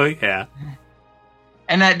 Oh, yeah.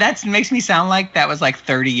 And that makes me sound like that was like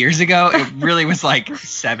 30 years ago. It really was like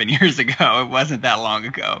 7 years ago. It wasn't that long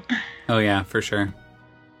ago. Oh, yeah, for sure.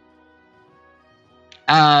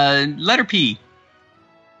 Letter P,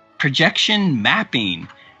 projection mapping.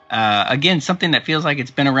 Again, something that feels like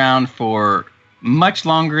it's been around for much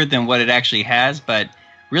longer than what it actually has, but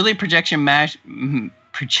really projection mapping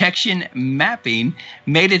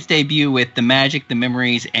made its debut with The Magic, The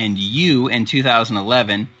Memories, and You in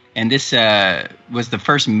 2011. And this was the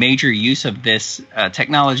first major use of this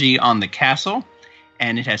technology on the castle,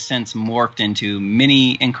 and it has since morphed into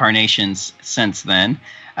many incarnations since then.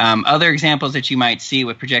 Other examples that you might see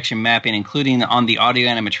with projection mapping, including on the audio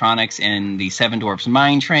animatronics in the Seven Dwarfs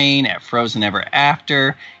Mine Train at Frozen Ever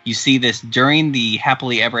After. You see this during the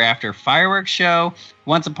Happily Ever After fireworks show.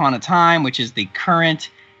 Once Upon a Time, which is the current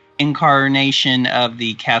incarnation of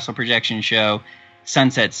the Castle projection show.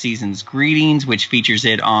 Sunset Season's Greetings, which features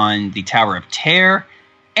it on the Tower of Terror.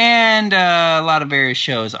 And a lot of various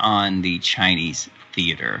shows on the Chinese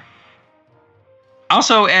Theater.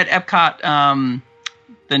 Also at Epcot,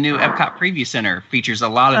 the new Epcot Preview Center features a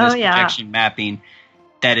lot of this projection mapping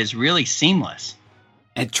that is really seamless.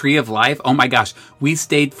 At Tree of Life, oh my gosh, we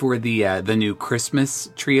stayed for the new Christmas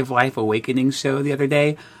Tree of Life Awakening show the other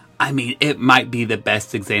day. I mean, it might be the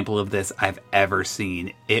best example of this I've ever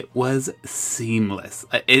seen. It was seamless.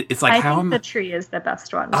 It's like I think the tree is the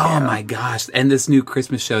best one. Oh my gosh! And this new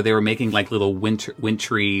Christmas show, they were making like little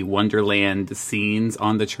wintry wonderland scenes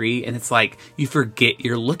on the tree, and it's like you forget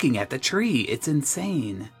you're looking at the tree. It's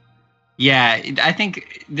insane. Yeah, I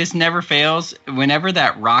think this never fails. Whenever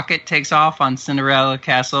that rocket takes off on Cinderella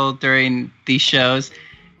Castle during these shows,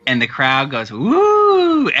 and the crowd goes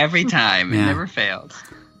woo every time, it never fails.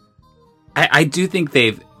 I do think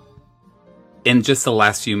they've, in just the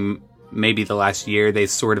last maybe the last year, they've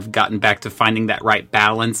sort of gotten back to finding that right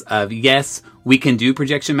balance of, yes, we can do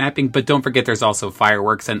projection mapping, but don't forget there's also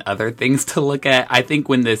fireworks and other things to look at. I think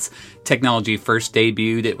when this technology first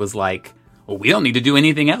debuted, it was like, well, we don't need to do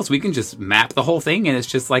anything else. We can just map the whole thing, and it's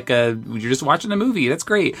just like you're just watching a movie. That's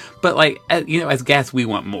great. But like, as guests, we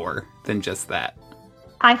want more than just that.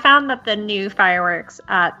 I found that the new fireworks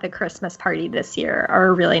at the Christmas party this year are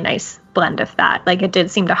a really nice blend of that. Like, it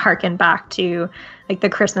did seem to harken back to like the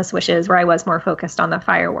Christmas wishes where I was more focused on the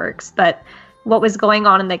fireworks. But what was going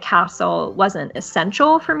on in the castle wasn't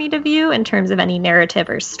essential for me to view in terms of any narrative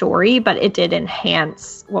or story, but it did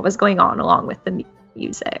enhance what was going on along with the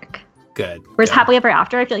music. Good. Whereas Happily Ever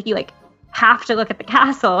After, I feel like you like have to look at the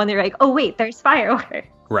castle and they're like, oh wait, there's fireworks.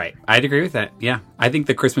 Right. I'd agree with that. Yeah. I think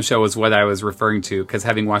the Christmas show was what I was referring to, because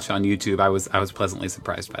having watched it on YouTube, I was pleasantly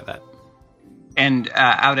surprised by that. And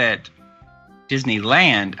out at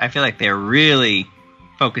Disneyland, I feel like they're really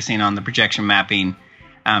focusing on the projection mapping.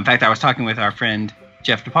 In fact, I was talking with our friend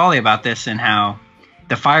Jeff DePauli about this and how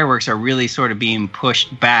the fireworks are really sort of being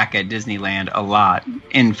pushed back at Disneyland a lot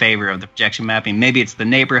in favor of the projection mapping. Maybe it's the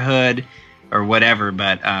neighborhood or whatever,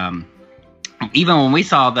 but even when we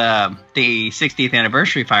saw the 60th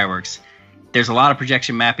anniversary fireworks, there's a lot of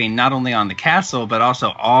projection mapping, not only on the castle, but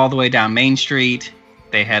also all the way down Main Street.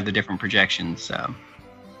 They had the different projections. So.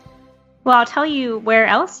 Well, I'll tell you where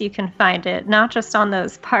else you can find it, not just on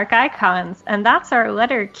those park icons, and that's our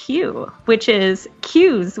letter Q, which is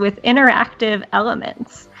cues with interactive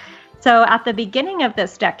elements. So at the beginning of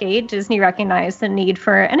this decade, Disney recognized the need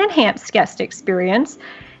for an enhanced guest experience,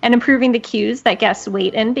 and improving the queues that guests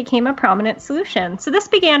wait in became a prominent solution. So this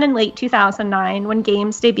began in late 2009 when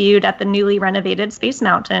games debuted at the newly renovated Space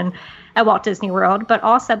Mountain at Walt Disney World, but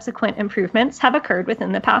all subsequent improvements have occurred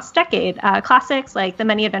within the past decade. Classics like The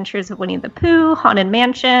Many Adventures of Winnie the Pooh, Haunted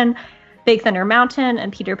Mansion, Big Thunder Mountain,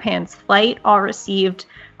 and Peter Pan's Flight all received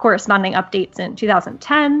corresponding updates in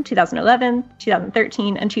 2010, 2011,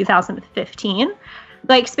 2013, and 2015.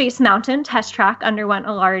 Like Space Mountain, Test Track underwent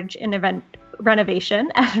a large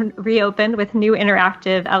renovation and reopened with new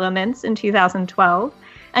interactive elements in 2012.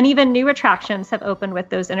 And even new attractions have opened with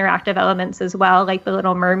those interactive elements as well, like the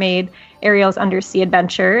Little Mermaid Ariel's Undersea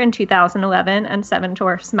Adventure in 2011 and Seven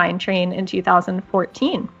Dwarfs Mine Train in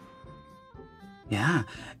 2014. Yeah.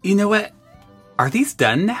 You know what? Are these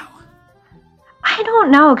done now? I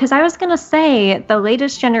don't know, because I was going to say the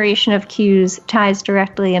latest generation of queues ties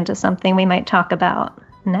directly into something we might talk about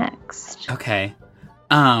next. Okay.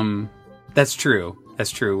 That's true. That's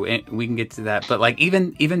true. We can get to that. But like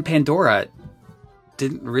even Pandora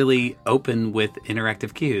didn't really open with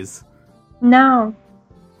interactive queues. No.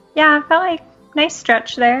 Yeah, I felt like nice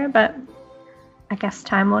stretch there, but I guess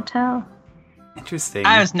time will tell. Interesting.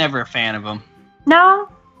 I was never a fan of them.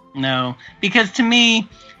 No, because to me,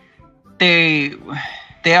 they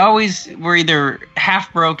always were either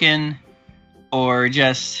half broken or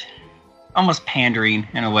just almost pandering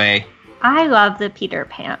in a way. I love the Peter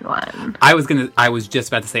Pan one. I was just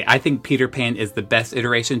about to say, I think Peter Pan is the best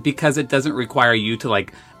iteration because it doesn't require you to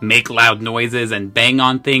like make loud noises and bang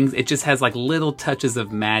on things. It just has like little touches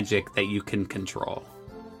of magic that you can control.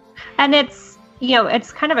 And it's, you know,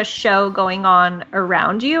 it's kind of a show going on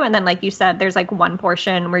around you. And then, like you said, there's like one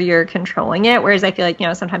portion where you're controlling it. Whereas I feel like, you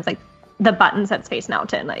know, sometimes like the buttons at Space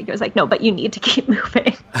Mountain, like it was like, no, but you need to keep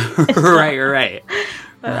moving. Right.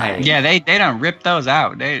 Right. Yeah, they don't rip those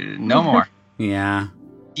out. They no more. Yeah.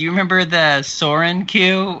 Do you remember the Soarin'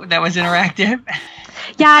 queue that was interactive?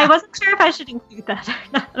 Yeah, I wasn't sure if I should include that or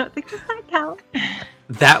not. I don't think that counts.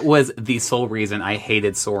 That was the sole reason I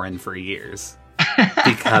hated Soarin' for years.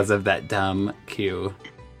 Because of that dumb queue.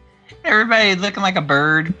 Everybody looking like a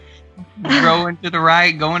bird, going to the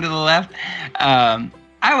right, going to the left.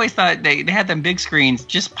 I always thought they had them big screens.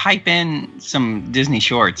 Just pipe in some Disney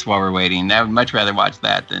shorts while we're waiting. I would much rather watch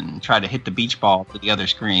that than try to hit the beach ball to the other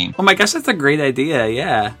screen. Oh my gosh, that's a great idea,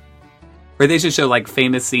 yeah. Or they should show like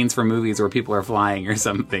famous scenes from movies where people are flying or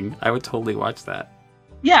something. I would totally watch that.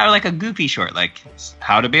 Yeah, or like a Goofy short, like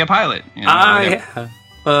How to Be a Pilot. You know, yeah.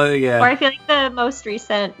 Yeah. Or I feel like the most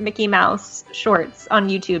recent Mickey Mouse shorts on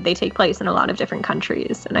YouTube, they take place in a lot of different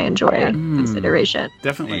countries, and I enjoy consideration.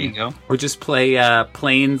 Definitely. There you go. Or just play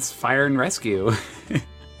Planes, Fire, and Rescue.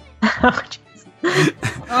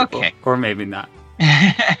 Okay. Or maybe not.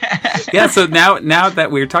 Yeah, so now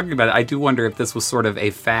that we're talking about it, I do wonder if this was sort of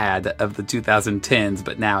a fad of the 2010s,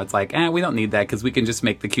 but now it's like, we don't need that because we can just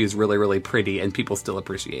make the queues really, really pretty and people still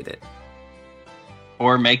appreciate it.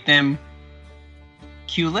 Or make them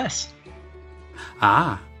queue-less.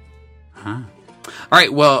 All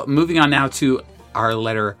right, well, moving on now to our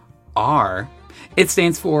letter R. It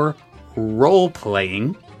stands for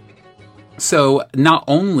role-playing. So not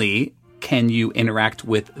only can you interact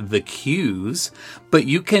with the queues, but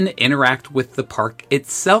you can interact with the park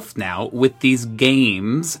itself now with these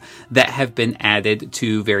games that have been added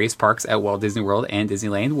to various parks at Walt Disney World and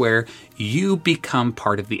Disneyland where you become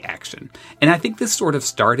part of the action. And I think this sort of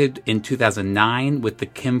started in 2009 with the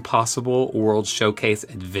Kim Possible World Showcase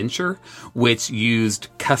Adventure, which used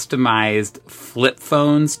customized flip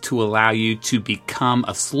phones to allow you to become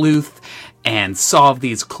a sleuth and solve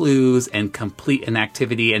these clues and complete an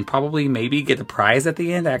activity and probably maybe get a prize at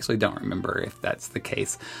the end. I actually don't remember if that's the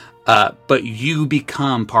case. But you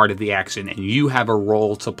become part of the action and you have a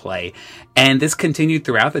role to play. And this continued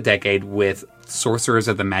throughout the decade with Sorcerers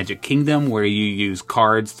of the Magic Kingdom, where you use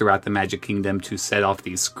cards throughout the Magic Kingdom to set off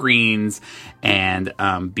these screens and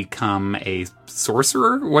become a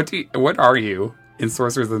sorcerer. What are you in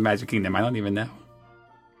Sorcerers of the Magic Kingdom? I don't even know.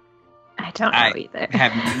 I don't know either. I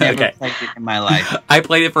have never played it in my life. I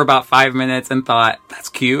played it for about 5 minutes and thought, that's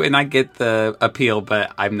cute, and I get the appeal,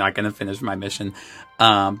 but I'm not going to finish my mission.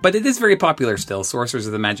 But it is very popular still. Sorcerers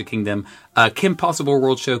of the Magic Kingdom. Kim Possible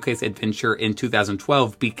World Showcase Adventure in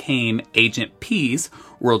 2012 became Agent P's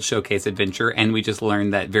World Showcase Adventure, and we just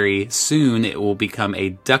learned that very soon it will become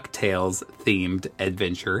a DuckTales-themed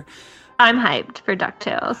adventure. I'm hyped for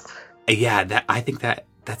DuckTales. Yeah, I think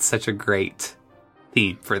that's such a great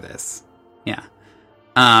theme for this. Yeah.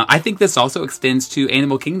 I think this also extends to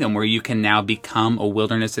Animal Kingdom, where you can now become a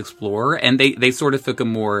wilderness explorer, and they sort of took a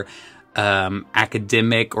more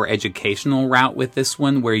academic or educational route with this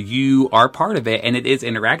one, where you are part of it and it is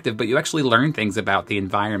interactive, but you actually learn things about the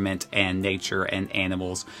environment and nature and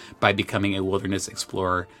animals by becoming a wilderness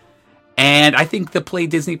explorer. And I think the Play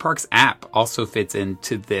Disney Parks app also fits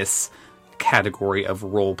into this category of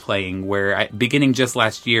role playing, where beginning just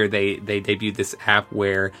last year they debuted this app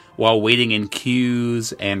where while waiting in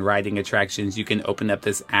queues and riding attractions, you can open up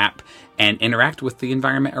this app and interact with the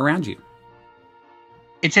environment around you.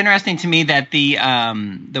 It's interesting to me that the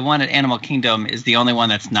one at Animal Kingdom is the only one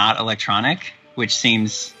that's not electronic, which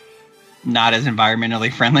seems not as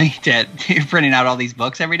environmentally friendly to printing out all these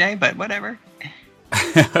books every day, but whatever.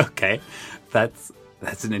 Okay, that's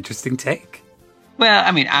an interesting take. Well,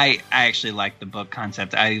 I mean, I actually like the book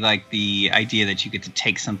concept. I like the idea that you get to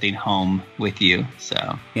take something home with you.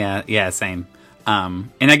 So Yeah, same.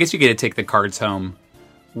 And I guess you get to take the cards home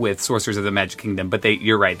with Sorcerers of the Magic Kingdom, but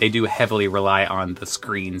you're right, they do heavily rely on the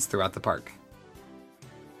screens throughout the park.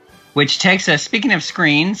 which takes us, speaking of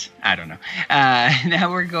screens, I don't know.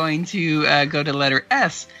 Now we're going to go to letter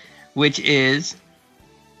S, which is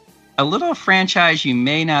a little franchise you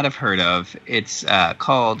may not have heard of. It's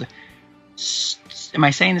called, am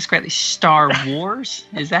I saying this correctly? Star Wars?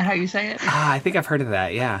 Is that how you say it? I think I've heard of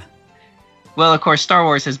that, yeah. Well, of course, Star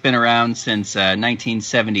Wars has been around since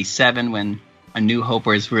 1977 when A New Hope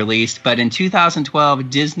was released. But in 2012,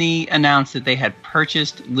 Disney announced that they had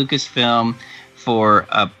purchased Lucasfilm for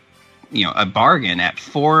a bargain at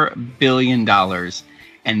 $4 billion.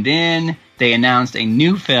 And then they announced a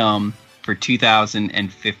new film for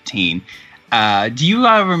 2015. Do you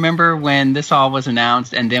remember when this all was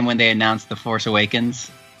announced and then when they announced The Force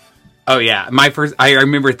Awakens? Oh, yeah. I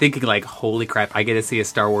remember thinking, like, holy crap, I get to see a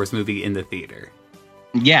Star Wars movie in the theater.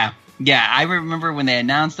 Yeah. I remember when they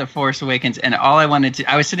announced The Force Awakens, and all I wanted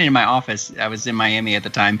to... I was sitting in my office. I was in Miami at the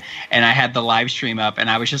time, and I had the live stream up, and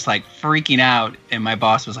I was just, like, freaking out, and my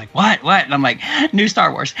boss was like, what? And I'm like, new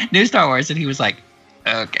Star Wars. And he was like,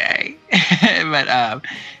 okay. But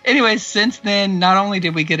anyways, since then, not only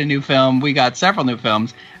did we get a new film, we got several new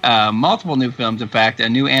films, multiple new films, in fact, a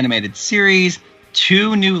new animated series,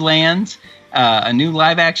 2 new lands, a new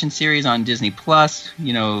live-action series on Disney Plus,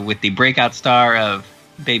 with the breakout star of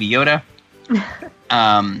Baby Yoda,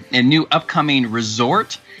 a new upcoming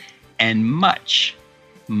resort, and much,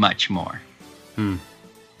 much more.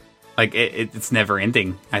 Like, it's never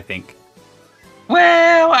ending, I think.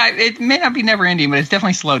 Well, it may not be never ending, but it's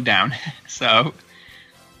definitely slowed down. So,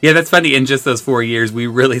 yeah, that's funny. In just those 4 years, we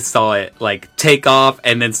really saw it, like, take off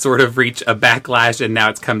and then sort of reach a backlash, and now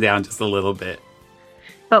it's come down just a little bit.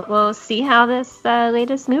 But we'll see how this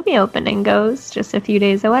latest movie opening goes just a few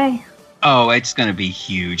days away. Oh, it's going to be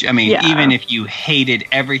huge. I mean, even if you hated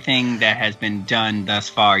everything that has been done thus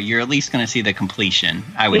far, you're at least going to see the completion,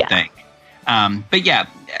 I would think. But yeah,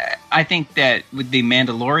 I think that with The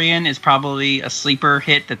Mandalorian is probably a sleeper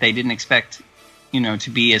hit that they didn't expect, to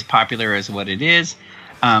be as popular as what it is.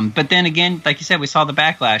 But then again, like you said, we saw the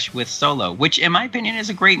backlash with Solo, which in my opinion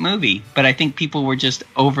is a great movie. But I think people were just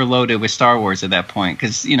overloaded with Star Wars at that point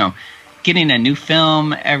because, getting a new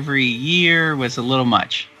film every year was a little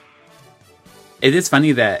much. It is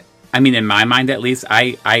funny that, I mean, in my mind at least,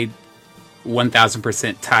 I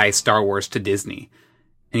 1000% tie Star Wars to Disney.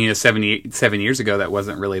 And, 7 years ago, that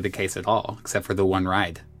wasn't really the case at all, except for the one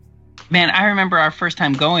ride. Man, I remember our first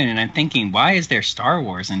time going and I'm thinking, why is there Star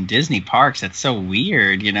Wars in Disney parks? That's so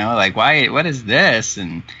weird, like, why, what is this?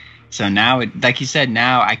 And so now, like you said,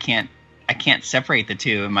 now I can't separate the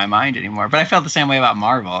two in my mind anymore. But I felt the same way about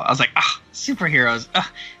Marvel. I was like, superheroes,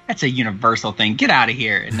 that's a universal thing. Get out of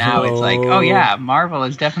here. And now it's like, oh yeah, Marvel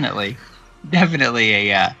is definitely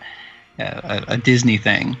a Disney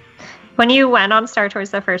thing. When you went on Star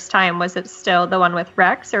Tours the first time, was it still the one with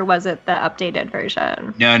Rex, or was it the updated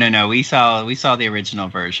version? No. We saw the original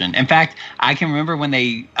version. In fact, I can remember when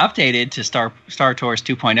they updated to Star Tours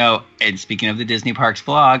 2.0. And speaking of the Disney Parks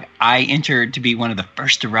blog, I entered to be one of the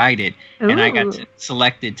first to ride it, and I got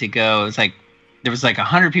selected to go. It was like there was like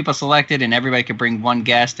 100 people selected, and everybody could bring one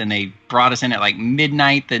guest. And they brought us in at like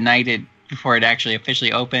midnight, the night before it actually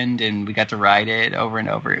officially opened, and we got to ride it over and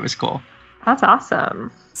over. It was cool. That's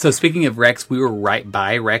awesome. So speaking of Rex, we were right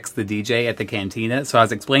by Rex the DJ at the cantina. So I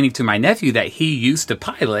was explaining to my nephew that he used to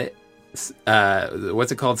pilot,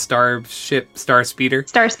 what's it called? Star Speeder?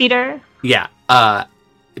 Star Speeder? Yeah.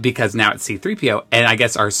 Because now it's C-3PO. And I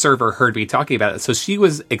guess our server heard me talking about it. So she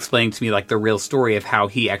was explaining to me like the real story of how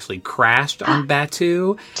he actually crashed on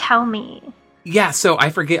Batuu. Tell me. Yeah, so I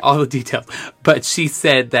forget all the details. But she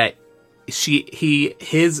said that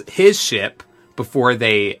his ship, before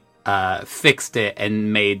they fixed it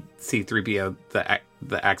and made C-3PO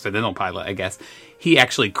the accidental pilot, I guess, he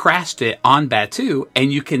actually crashed it on Batuu,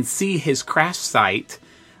 and you can see his crash site.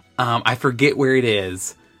 I forget where it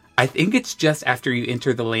is. I think it's just after you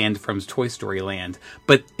enter the land from Toy Story Land.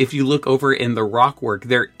 But if you look over in the rockwork,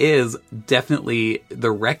 there is definitely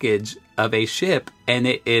the wreckage of a ship, and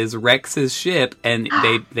it is Rex's ship, and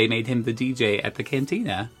they made him the DJ at the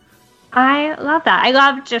cantina. I love that. I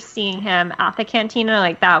love just seeing him at the cantina.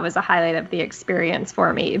 Like, that was a highlight of the experience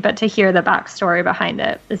for me. But to hear the backstory behind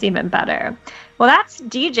it is even better. Well, that's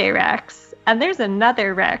DJ Rex. And there's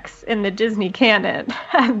another Rex in the Disney canon.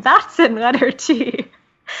 And that's in letter T.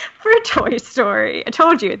 for Toy Story. I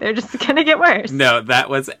told you, they're just going to get worse. No, that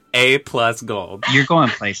was A+ gold. You're going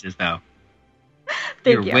places, though.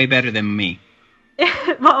 You're way better than me.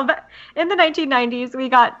 Well, in the 1990s, we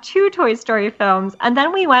got 2 Toy Story films, and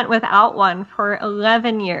then we went without one for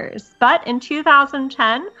 11 years. But in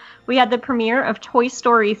 2010, we had the premiere of Toy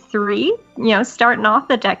Story 3, starting off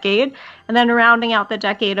the decade, and then rounding out the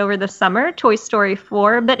decade over the summer, Toy Story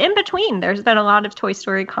 4. But in between, there's been a lot of Toy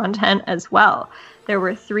Story content as well. There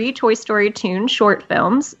were 3 Toy Story Toon short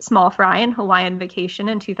films, Small Fry and Hawaiian Vacation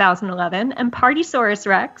in 2011, and Partysaurus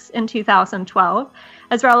Rex in 2012,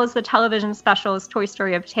 as well as the television specials Toy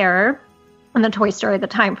Story of Terror and the Toy Story The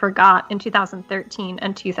Time Forgot in 2013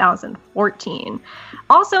 and 2014.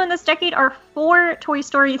 Also in this decade are 4 Toy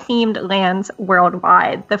Story-themed lands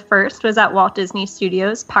worldwide. The first was at Walt Disney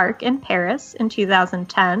Studios Park in Paris in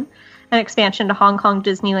 2010, an expansion to Hong Kong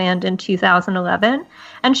Disneyland in 2011.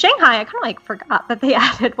 And Shanghai, I kind of forgot that they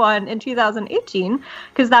added one in 2018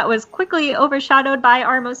 because that was quickly overshadowed by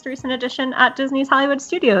our most recent addition at Disney's Hollywood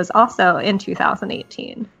Studios, also in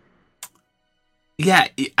 2018. Yeah,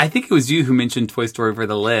 I think it was you who mentioned Toy Story for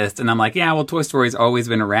the list, and I'm like, yeah, well, Toy Story's always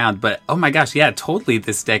been around, but oh my gosh, yeah, totally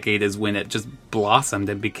this decade is when it just blossomed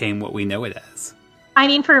and became what we know it as. I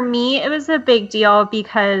mean, for me, it was a big deal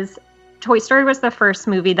because Toy Story was the first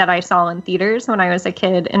movie that I saw in theaters when I was a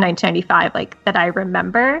kid in 1995, that I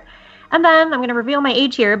remember. And then I'm going to reveal my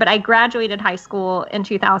age here, but I graduated high school in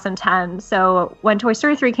 2010. So when Toy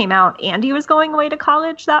Story 3 came out, Andy was going away to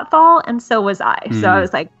college that fall, and so was I. So I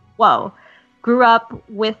was like, whoa, grew up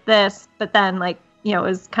with this, but then it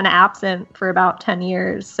was kind of absent for about 10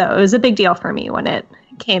 years. So it was a big deal for me when it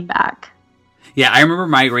came back. Yeah, I remember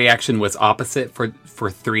my reaction was opposite for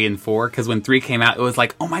 3 and 4, because when 3 came out, it was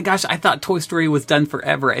like, oh my gosh, I thought Toy Story was done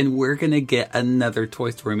forever, and we're going to get another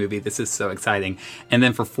Toy Story movie. This is so exciting. And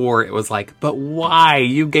then for 4, it was like, but why?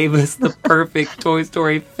 You gave us the perfect Toy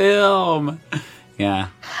Story film. Yeah.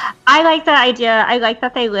 I like that idea. I like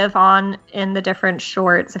that they live on in the different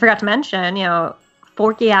shorts. I forgot to mention,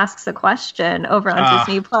 Forky Asks a Question over on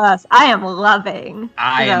Disney Plus. I am loving.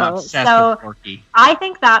 I am obsessed with Forky. I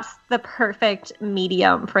think that's the perfect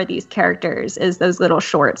medium for these characters is those little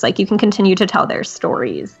shorts. You can continue to tell their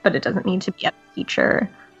stories, but it doesn't need to be at feature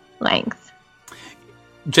length.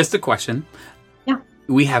 Just a question. Yeah.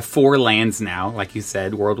 We have 4 lands now, like you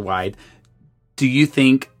said, worldwide. Do you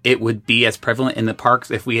think it would be as prevalent in the parks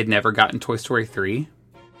if we had never gotten Toy Story 3?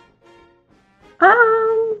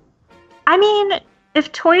 I mean, if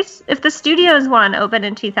the Studios one opened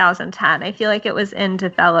in 2010, I feel like it was in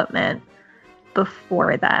development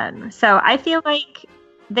before then. So I feel like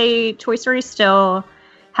Toy Story still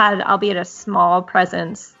had, albeit a small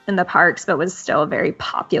presence in the parks, but was still a very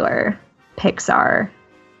popular Pixar,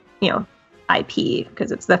 IP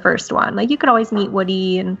because it's the first one. You could always meet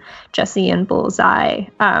Woody and Jessie and Bullseye.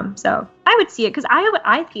 So I would see it because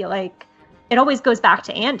I feel like it always goes back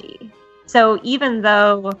to Andy. So even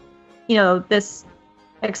though, this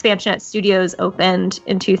expansion at Studios opened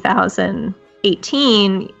in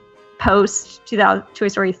 2018, post Toy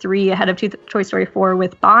Story 3, ahead of Toy Story 4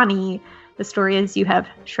 with Bonnie, the story is you have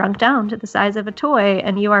shrunk down to the size of a toy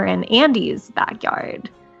and you are in Andy's backyard.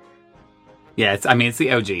 Yeah, it's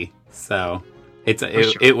the OG. So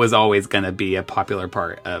it was always going to be a popular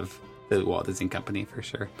part of the Walt Disney Company for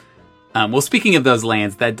sure. Well, speaking of those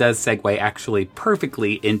lands, that does segue actually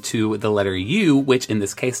perfectly into the letter U, which in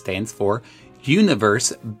this case stands for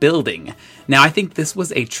universe building. Now, I think this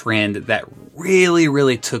was a trend that really,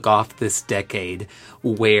 really took off this decade,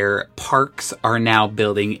 where parks are now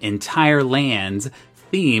building entire lands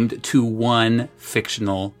themed to one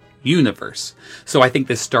fictional universe. So I think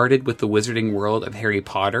this started with the Wizarding World of Harry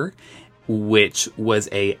Potter, which was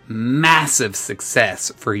a massive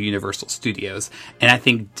success for Universal Studios. And I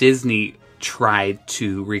think Disney tried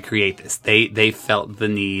to recreate this. They felt the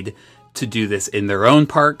need to do this in their own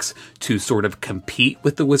parks to sort of compete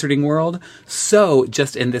with the Wizarding World. So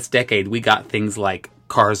just in this decade, we got things like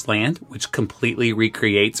Cars Land, which completely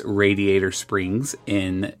recreates Radiator Springs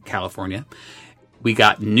in California. We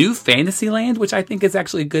got New Fantasyland, which I think is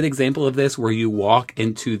actually a good example of this, where you walk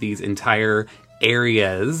into these entire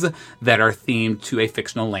areas that are themed to a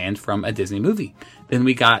fictional land from a Disney movie. Then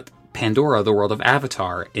we got Pandora, the World of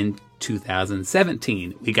Avatar in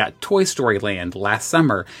 2017. We got Toy Story Land last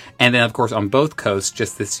summer. And then, of course, on both coasts,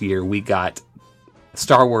 just this year, we got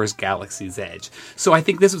Star Wars Galaxy's Edge. So I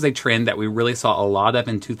think this was a trend that we really saw a lot of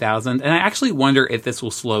in 2000. And I actually wonder if this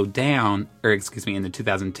will slow down, in the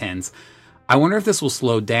 2010s. I wonder if this will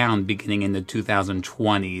slow down beginning in the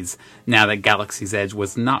 2020s, now that Galaxy's Edge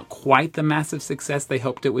was not quite the massive success they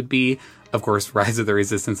hoped it would be, Of course, Rise of the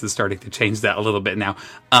Resistance is starting to change that a little bit now.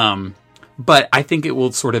 But I think it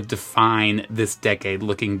will sort of define this decade,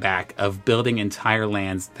 looking back, of building entire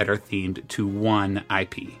lands that are themed to one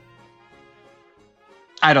IP.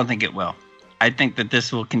 I don't think it will. I think that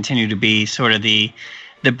this will continue to be sort of the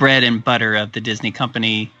bread and butter of the Disney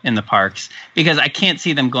company in the parks, because I can't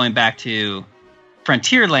see them going back to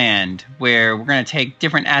Frontierland, where we're going to take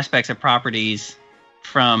different aspects of properties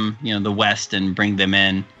from the West and bring them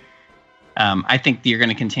in. I think you're going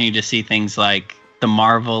to continue to see things like the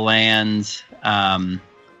Marvel lands, that kind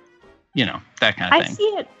of thing. I see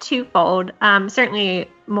it twofold. Certainly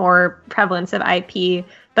more prevalence of IP,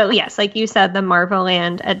 but yes, like you said, the Marvel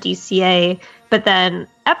land at DCA, but then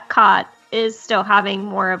Epcot is still having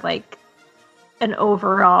more of like an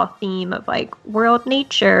overall theme of like world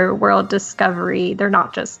nature, world discovery. They're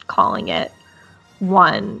not just calling it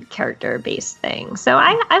one character based thing. So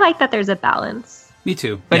I like that there's a balance. Me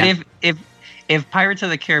too. But if Pirates of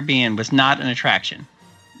the Caribbean was not an attraction,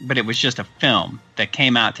 but it was just a film that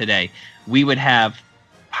came out today, we would have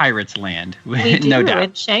Pirates Land, we do, no doubt.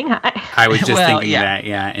 In Shanghai. I was just thinking that,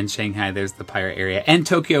 in Shanghai, there's the pirate area. And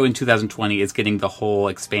Tokyo in 2020 is getting the whole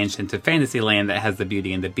expansion to Fantasyland that has the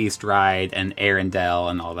Beauty and the Beast ride and Arendelle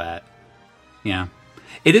and all that. Yeah.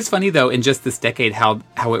 It is funny, though, in just this decade, how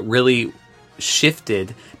it really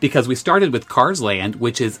shifted, because we started with Cars Land,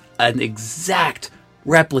 which is an exact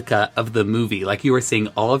replica of the movie. Like, you were seeing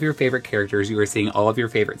all of your favorite characters, you were seeing all of your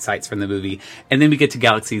favorite sites from the movie, and then we get to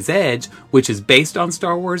Galaxy's Edge, which is based on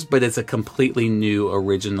Star Wars, but it's a completely new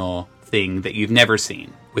original thing that you've never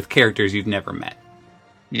seen, with characters you've never met.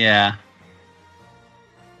 Yeah.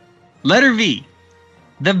 Letter V,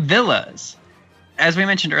 the villas. As we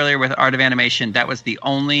mentioned earlier with Art of Animation, that was the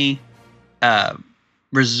only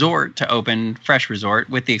resort to open, fresh resort,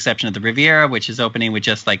 with the exception of the Riviera, which is opening with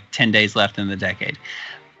just like 10 days left in the decade.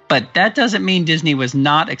 But that doesn't mean Disney was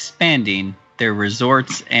not expanding their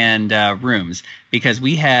resorts and rooms, because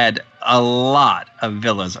we had a lot of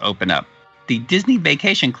villas open up. The Disney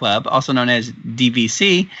Vacation Club, also known as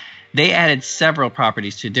DVC, they added several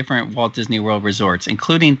properties to different Walt Disney World resorts,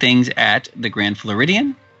 including things at the Grand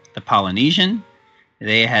Floridian, the Polynesian.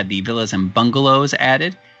 They had the villas and bungalows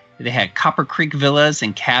added. They had Copper Creek villas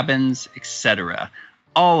and cabins, etc.,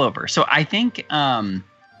 all over. So I think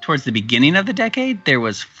towards the beginning of the decade, there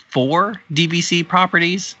was 4 DVC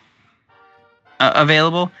properties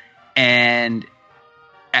available. And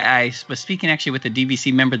I was speaking actually with a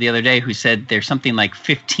DVC member the other day who said there's something like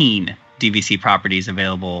 15 DVC properties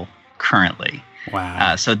available currently.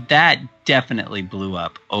 Wow. So that definitely blew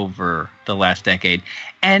up over the last decade.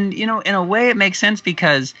 And, in a way it makes sense,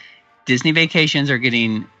 because Disney vacations are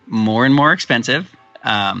getting more and more expensive.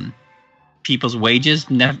 People's wages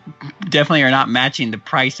definitely are not matching the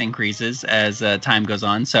price increases as time goes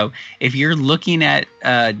on. So if you're looking at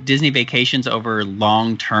Disney vacations over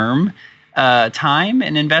long-term time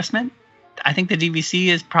and investment, I think the DVC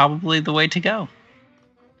is probably the way to go.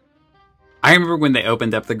 I remember when they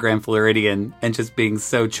opened up the Grand Floridian and just being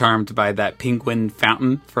so charmed by that penguin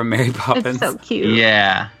fountain from Mary Poppins. It's so cute.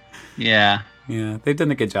 Yeah. Yeah, they've done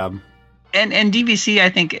a good job. And DVC, I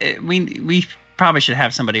think we probably should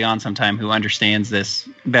have somebody on sometime who understands this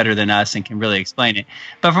better than us and can really explain it.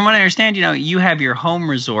 But from what I understand, you have your home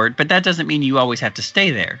resort, but that doesn't mean you always have to stay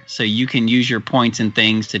there. So you can use your points and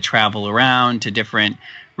things to travel around to different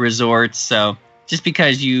resorts. So just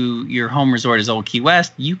because your home resort is Old Key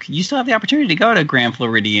West, you still have the opportunity to go to Grand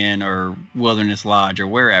Floridian or Wilderness Lodge or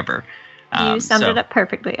wherever. You summed it up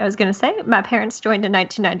perfectly. I was going to say, my parents joined in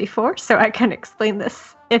 1994, so I can explain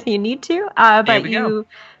this if you need to. But you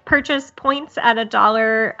purchase points at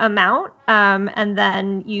 $1 amount, and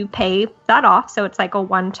then you pay that off. So it's like a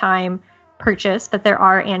one-time purchase, but there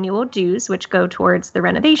are annual dues, which go towards the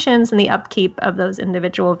renovations and the upkeep of those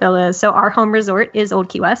individual villas. So our home resort is Old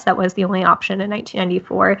Key West. That was the only option in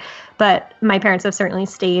 1994. But my parents have certainly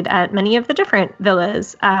stayed at many of the different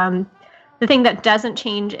villas. The thing that doesn't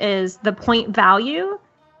change is the point value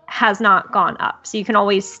has not gone up. So you can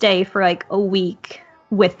always stay for like a week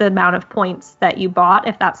with the amount of points that you bought,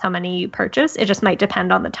 if that's how many you purchase. It just might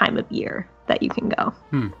depend on the time of year that you can go.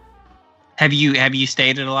 Have you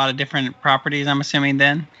stayed at a lot of different properties, I'm assuming,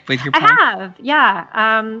 then, with your points? I have, yeah.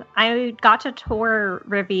 I got to tour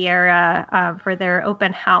Riviera for their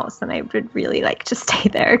open house, and I would really like to stay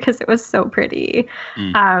there because it was so pretty.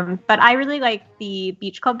 But I really like the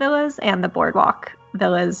Beach Club villas and the Boardwalk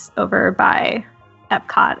villas over by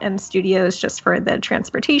Epcot and Studios, just for the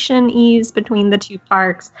transportation ease between the two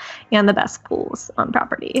parks and the best pools on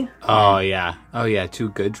property. Oh, yeah. 2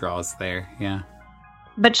 good draws there, yeah.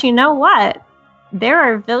 But you know what? there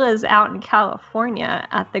are villas out in California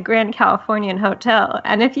at the Grand Californian Hotel.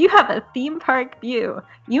 And if you have a theme park view,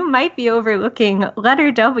 you might be overlooking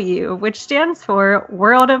letter W, which stands for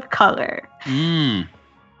World of Color. Mm.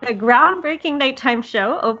 The groundbreaking nighttime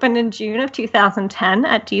show opened in June of 2010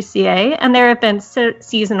 at DCA, and there have been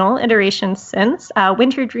seasonal iterations since.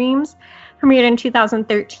 Winter Dreams premiered in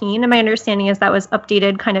 2013, and my understanding is that was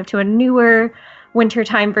updated kind of to a newer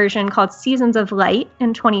wintertime version called Seasons of Light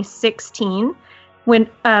in 2016. When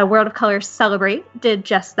World of Color Celebrate did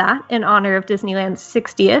just that in honor of Disneyland's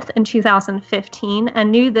 60th in 2015,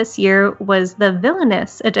 and new this year was the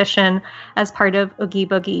Villainous edition as part of Oogie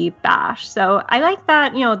Boogie Bash. So I like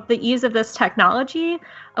that, the ease of this technology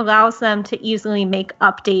allows them to easily make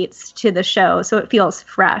updates to the show so it feels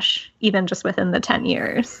fresh, even just within the 10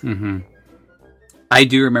 years. Mm-hmm. I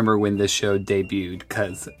do remember when this show debuted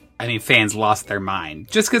because fans lost their mind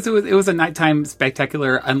just because it was a nighttime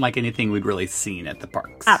spectacular, unlike anything we'd really seen at the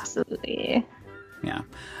parks. Absolutely.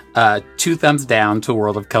 Yeah. 2 thumbs down to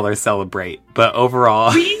World of Color Celebrate, but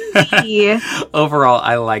overall, really? overall,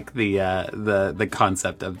 I like the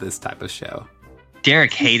concept of this type of show.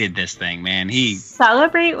 Derek hated this thing, man.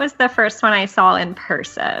 Celebrate was the first one I saw in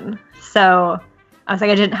person, so I was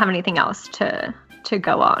like, I didn't have anything else to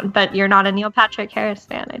go on. But you're not a Neil Patrick Harris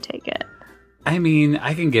fan, I take it. I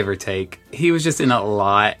can give or take. He was just in a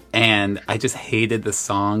lot, and I just hated the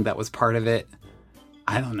song that was part of it.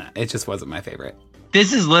 I don't know. It just wasn't my favorite.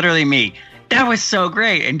 This is literally me. That was so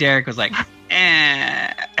great. And Derek was like,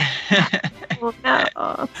 eh. Oh,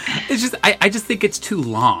 no. It's just, I just think it's too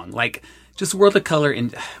long. Like, just World of Color,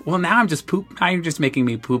 and well, now you're just making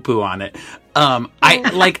me poo-poo on it.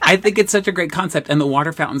 I think it's such a great concept, and the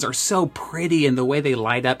water fountains are so pretty, and the way they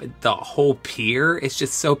light up the whole pier, it's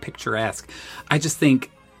just so picturesque. I just think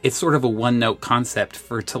it's sort of a one-note concept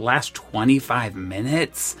to last 25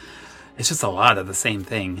 minutes. It's just a lot of the same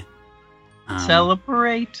thing.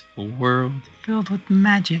 Celebrate a world filled with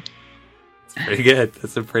magic. Pretty good.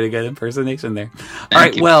 That's a pretty good impersonation there. All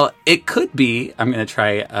right. Well, it could be, I'm going to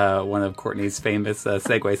try one of Courtney's famous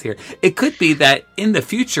segues here. It could be that in the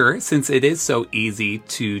future, since it is so easy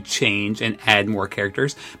to change and add more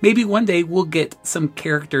characters, maybe one day we'll get some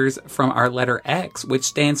characters from our letter X, which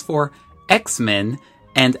stands for X-Men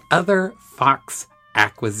and other Fox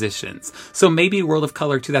acquisitions. So maybe World of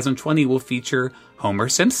Color 2020 will feature Homer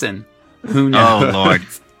Simpson. Who knows? Oh, Lord.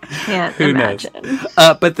 Can't Who imagine.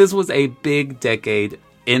 knows? But this was a big decade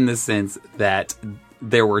in the sense that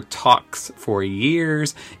there were talks for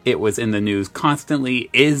years. It was in the news constantly.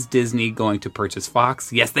 Is Disney going to purchase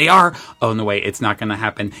Fox? Yes, they are. Oh, no, wait, it's not going to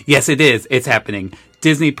happen. Yes, it is. It's happening.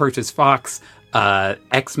 Disney purchased Fox.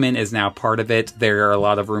 X-Men is now part of it. There are a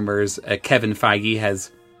lot of rumors. Kevin Feige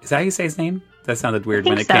is that how you say his name? That sounded weird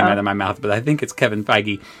when it came out of my mouth, but I think it's Kevin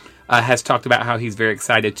Feige. Has talked about how he's very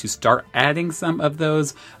excited to start adding some of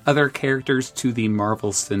those other characters to the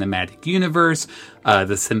Marvel Cinematic Universe.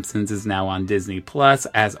 The Simpsons is now on Disney Plus,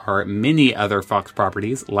 as are many other Fox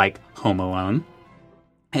properties like Home Alone.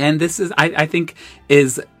 And this is, I think,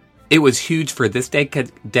 it was huge for this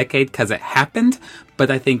decade because it happened. But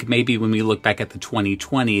I think maybe when we look back at the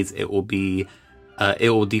 2020s, it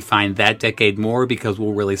will define that decade more because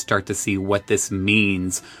we'll really start to see what this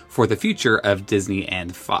means for the future of Disney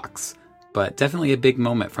and Fox. But definitely a big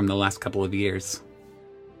moment from the last couple of years.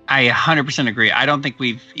 I 100% agree. I don't think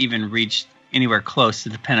we've even reached anywhere close to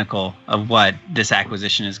the pinnacle of what this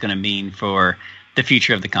acquisition is going to mean for the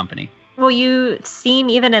future of the company. Well, you've seen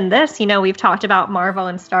even in this, we've talked about Marvel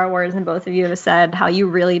and Star Wars, and both of you have said how you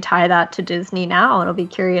really tie that to Disney now. And I'll be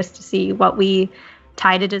curious to see what we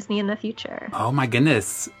tie to Disney in the future. Oh my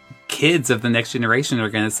goodness. Kids of the next generation are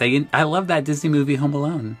going to say, I love that Disney movie Home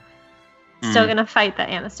Alone. Still going to fight that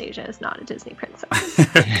Anastasia is not a Disney princess.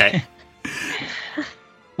 Okay.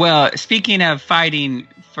 Well, speaking of fighting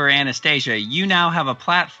for Anastasia, you now have a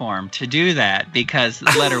platform to do that because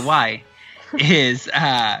letter Y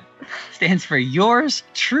stands for yours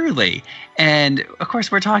truly. And of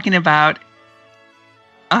course, we're talking about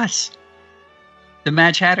us, the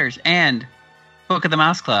Mad Chatters, and Book of the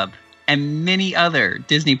Mouse Club, and many other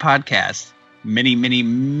Disney podcasts. Many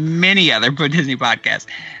other Disney podcasts.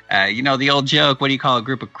 The old joke, what do you call a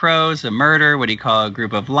group of crows? A murder. What do you call a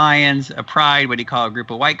group of lions? A pride. What do you call a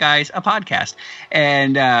group of white guys? A podcast.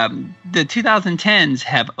 And the 2010s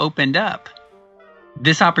have opened up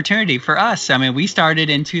this opportunity for us. I mean, we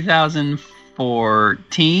started in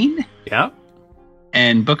 2014. Yeah.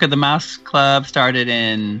 And Book of the Mouse Club started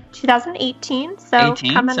in 2018. So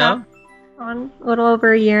coming up on a little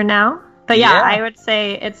over a year now. But yeah, I would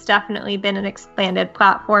say it's definitely been an expanded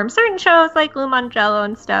platform. Certain shows like Lou Mongello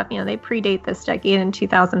and stuff, they predate this decade in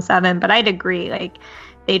 2007. But I'd agree, like,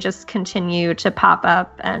 they just continue to pop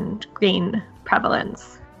up and gain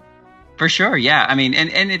prevalence. For sure, yeah. I mean,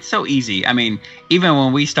 and it's so easy. I mean, even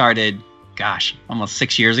when we started, almost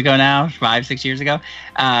 6 years ago now, 5-6 years ago,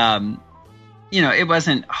 it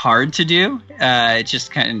wasn't hard to do. It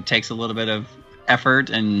just kind of takes a little bit of effort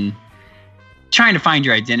and trying to find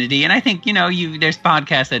your identity. And I think, there's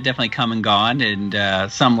podcasts that definitely come and gone,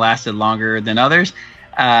 and some lasted longer than others.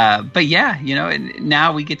 But yeah,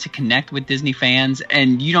 now we get to connect with Disney fans,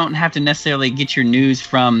 and you don't have to necessarily get your news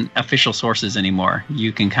from official sources anymore.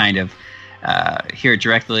 You can kind of hear it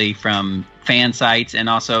directly from fan sites and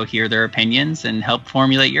also hear their opinions and help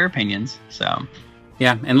formulate your opinions. So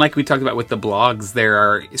yeah, and like we talked about with the blogs, there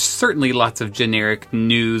are certainly lots of generic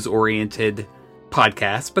news-oriented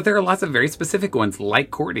podcasts, but there are lots of very specific ones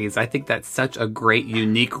like Courtney's. I think that's such a great,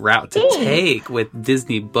 unique route to take with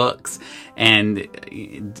Disney books and,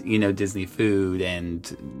 Disney food,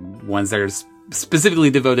 and ones that are specifically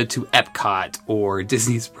devoted to Epcot or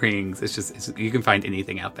Disney Springs. You can find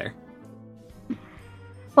anything out there.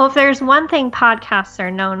 Well, if there's one thing podcasts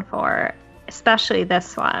are known for, especially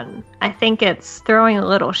this one, I think it's throwing a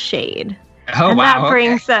little shade. Oh, and wow. That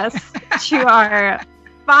brings us to our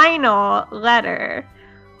final letter,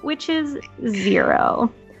 which is 0,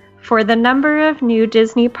 for the number of new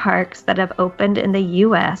Disney parks that have opened in the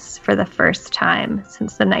U.S. for the first time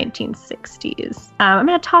since the 1960s. I'm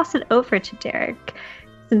going to toss it over to Derek,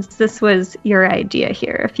 since this was your idea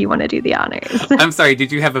here, if you want to do the honors. I'm sorry,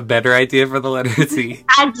 did you have a better idea for the letter C?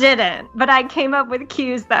 I didn't, but I came up with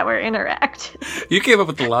cues that were incorrect. You came up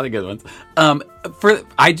with a lot of good ones.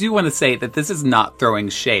 I do want to say that this is not throwing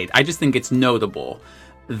shade. I just think it's notable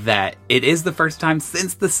that it is the first time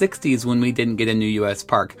since the 60s when we didn't get a new U.S.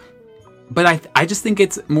 park. But I just think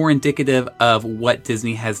it's more indicative of what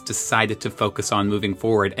Disney has decided to focus on moving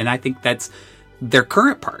forward. And I think that's their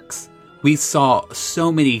current parks. We saw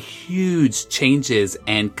so many huge changes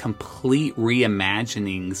and complete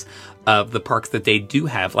reimaginings of the parks that they do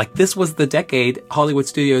have. Like, this was the decade Hollywood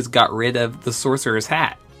Studios got rid of the Sorcerer's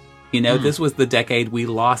Hat. This was the decade we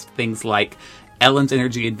lost things like Ellen's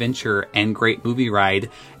Energy Adventure and Great Movie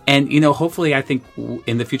Ride. And, hopefully I think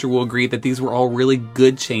in the future we'll agree that these were all really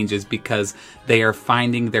good changes because they are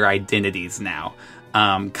finding their identities now.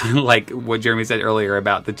 Kind of like what Jeremy said earlier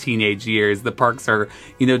about the teenage years. The parks are,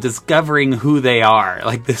 discovering who they are.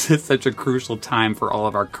 Like, this is such a crucial time for all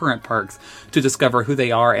of our current parks to discover who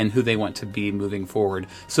they are and who they want to be moving forward.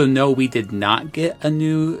 So no, we did not get a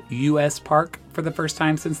new U.S. park for the first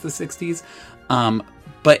time since the 60s.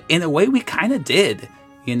 But in a way, we kind of did.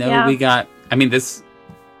 We got,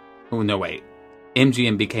 oh, no, wait.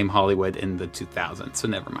 MGM became Hollywood in the 2000s, so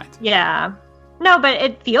never mind. Yeah. No, but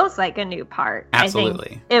it feels like a new park. Absolutely. I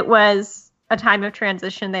think it was a time of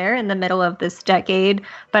transition there in the middle of this decade.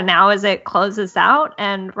 But now as it closes out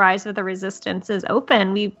and Rise of the Resistance is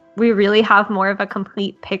open, we really have more of a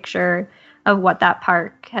complete picture of what that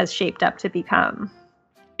park has shaped up to become.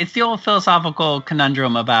 It's the old philosophical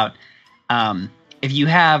conundrum about if you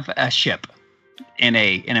have a ship in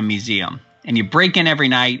a museum and you break in every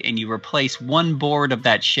night and you replace one board of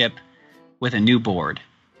that ship with a new board,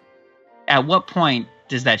 at what point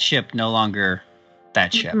does that ship no longer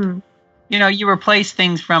that ship? Mm-hmm. You replace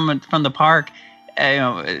things from the park,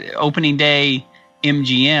 opening day,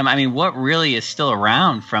 MGM. What really is still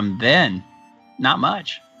around from then? Not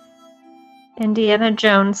much. Indiana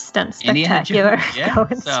Jones Stunt Spectacular. Yeah.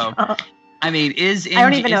 So, strong. is I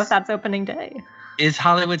don't even know if that's opening day. Is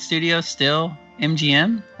Hollywood Studios still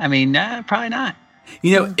MGM? Probably not.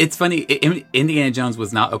 It's funny. Indiana Jones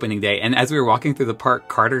was not opening day. And as we were walking through the park,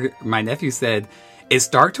 Carter, my nephew, said, "Is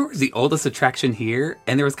Star Tours the oldest attraction here?"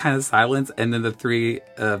 And there was kind of silence. And then the three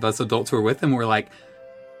of us adults who were with him were like,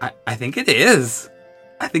 I think it is.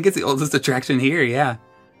 I think it's the oldest attraction here. Yeah.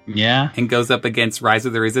 Yeah. And goes up against Rise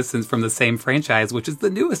of the Resistance from the same franchise, which is the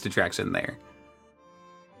newest attraction there.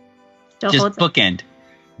 Just bookend.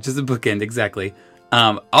 Just a bookend, exactly.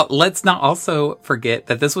 Let's not also forget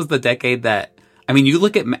that this was the decade that, you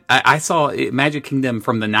look at, I saw Magic Kingdom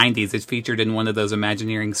from the 90s. It's featured in one of those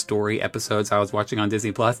Imagineering story episodes I was watching on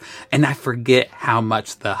Disney Plus, and I forget how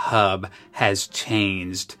much the hub has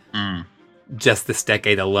changed just this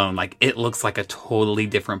decade alone. Like, it looks like a totally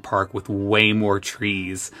different park with way more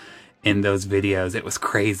trees in those videos. It was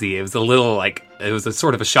crazy. It was it was a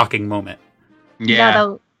sort of a shocking moment. Yeah.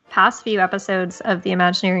 The past few episodes of the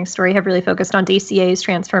Imagineering story have really focused on DCA's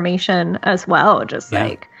transformation as well. Just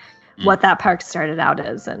like what that park started out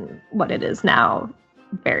as and what it is now.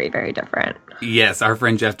 very, very different. Yes, our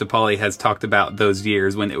friend Jeff DePauli has talked about those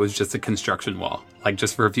years when it was just a construction wall. Like,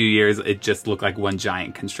 just for a few years, it just looked like one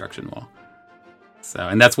giant construction wall. So,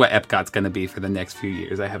 and that's what Epcot's going to be for the next few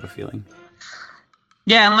years, I have a feeling.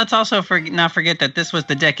 Yeah, and let's also not forget that this was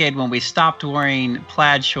the decade when we stopped wearing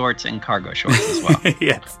plaid shorts and cargo shorts as well.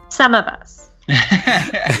 Yes. Some of us.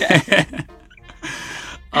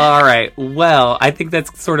 All right. Well, I think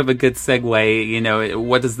that's sort of a good segue. You know,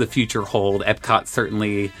 what does the future hold? Epcot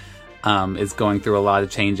certainly is going through a lot of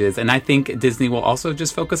changes. And I think Disney will also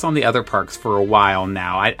just focus on the other parks for a while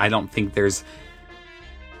now. I don't think there's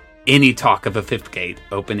any talk of a fifth gate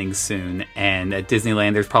opening soon. And at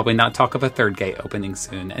Disneyland, there's probably not talk of a third gate opening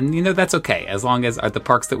soon. And, you know, that's okay. As long as the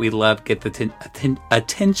parks that we love get the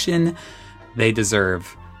attention they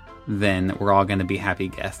deserve, then we're all going to be happy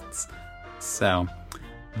guests. So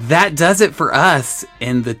that does it for us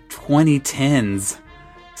in the 2010s.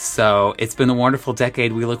 So it's been a wonderful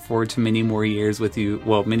decade. We look forward to many more years with you.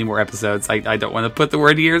 Well, many more episodes. I don't want to put the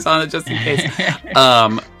word years on it just in case.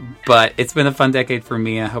 But it's been a fun decade for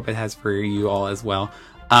me. I hope it has for you all as well.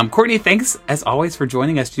 Courtney, thanks as always for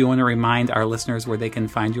joining us. Do you want to remind our listeners where they can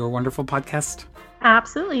find your wonderful podcast?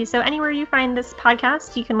 Absolutely. So anywhere you find this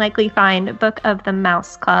podcast, you can likely find Book of the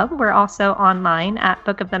Mouse Club. We're also online at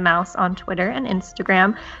Book of the Mouse on Twitter and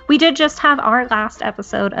Instagram. We did just have our last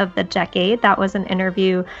episode of the decade. That was an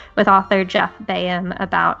interview with author Jeff Bayham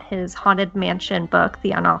about his Haunted Mansion book,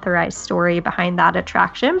 The Unauthorized Story Behind That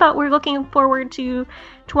Attraction. But we're looking forward to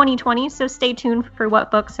 2020, so stay tuned for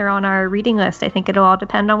what books are on our reading list. I think it'll all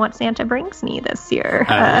depend on what Santa brings me this year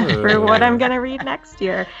for what I'm going to read next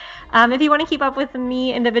year. If you want to keep up with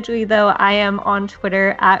me individually, though, I am on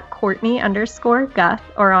Twitter at Courtney_Guth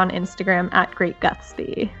or on Instagram at Great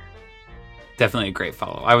Guthsby. Definitely a great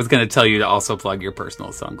follow. I was going to tell you to also plug your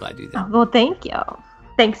personal, so I'm glad you did. Oh, well, thank you.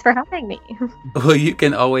 Thanks for having me. Well, you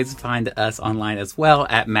can always find us online as well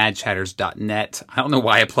at madchatters.net. I don't know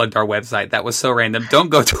why I plugged our website. That was so random. Don't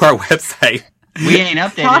go to our website. We ain't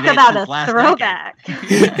updated Talk it about since a last throwback.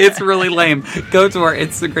 It's really lame. Go to our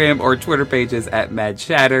Instagram or Twitter pages at Mad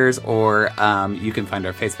Chatters, or you can find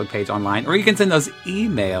our Facebook page online, or you can send those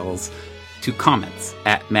emails to comments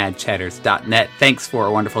at madchatters.net. Thanks for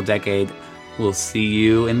a wonderful decade. We'll see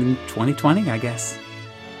you in 2020, I guess.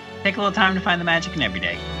 Take a little time to find the magic in every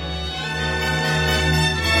day.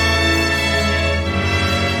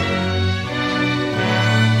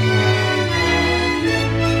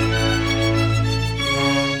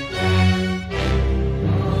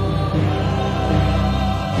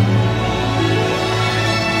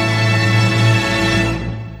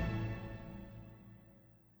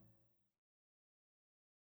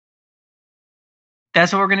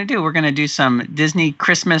 That's what we're going to do. We're going to do some Disney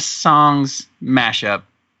Christmas songs mashup.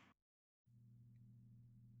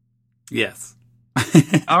 Yes.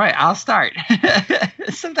 All right, I'll start.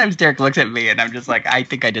 Sometimes Derek looks at me and I'm just like, I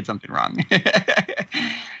think I did something wrong.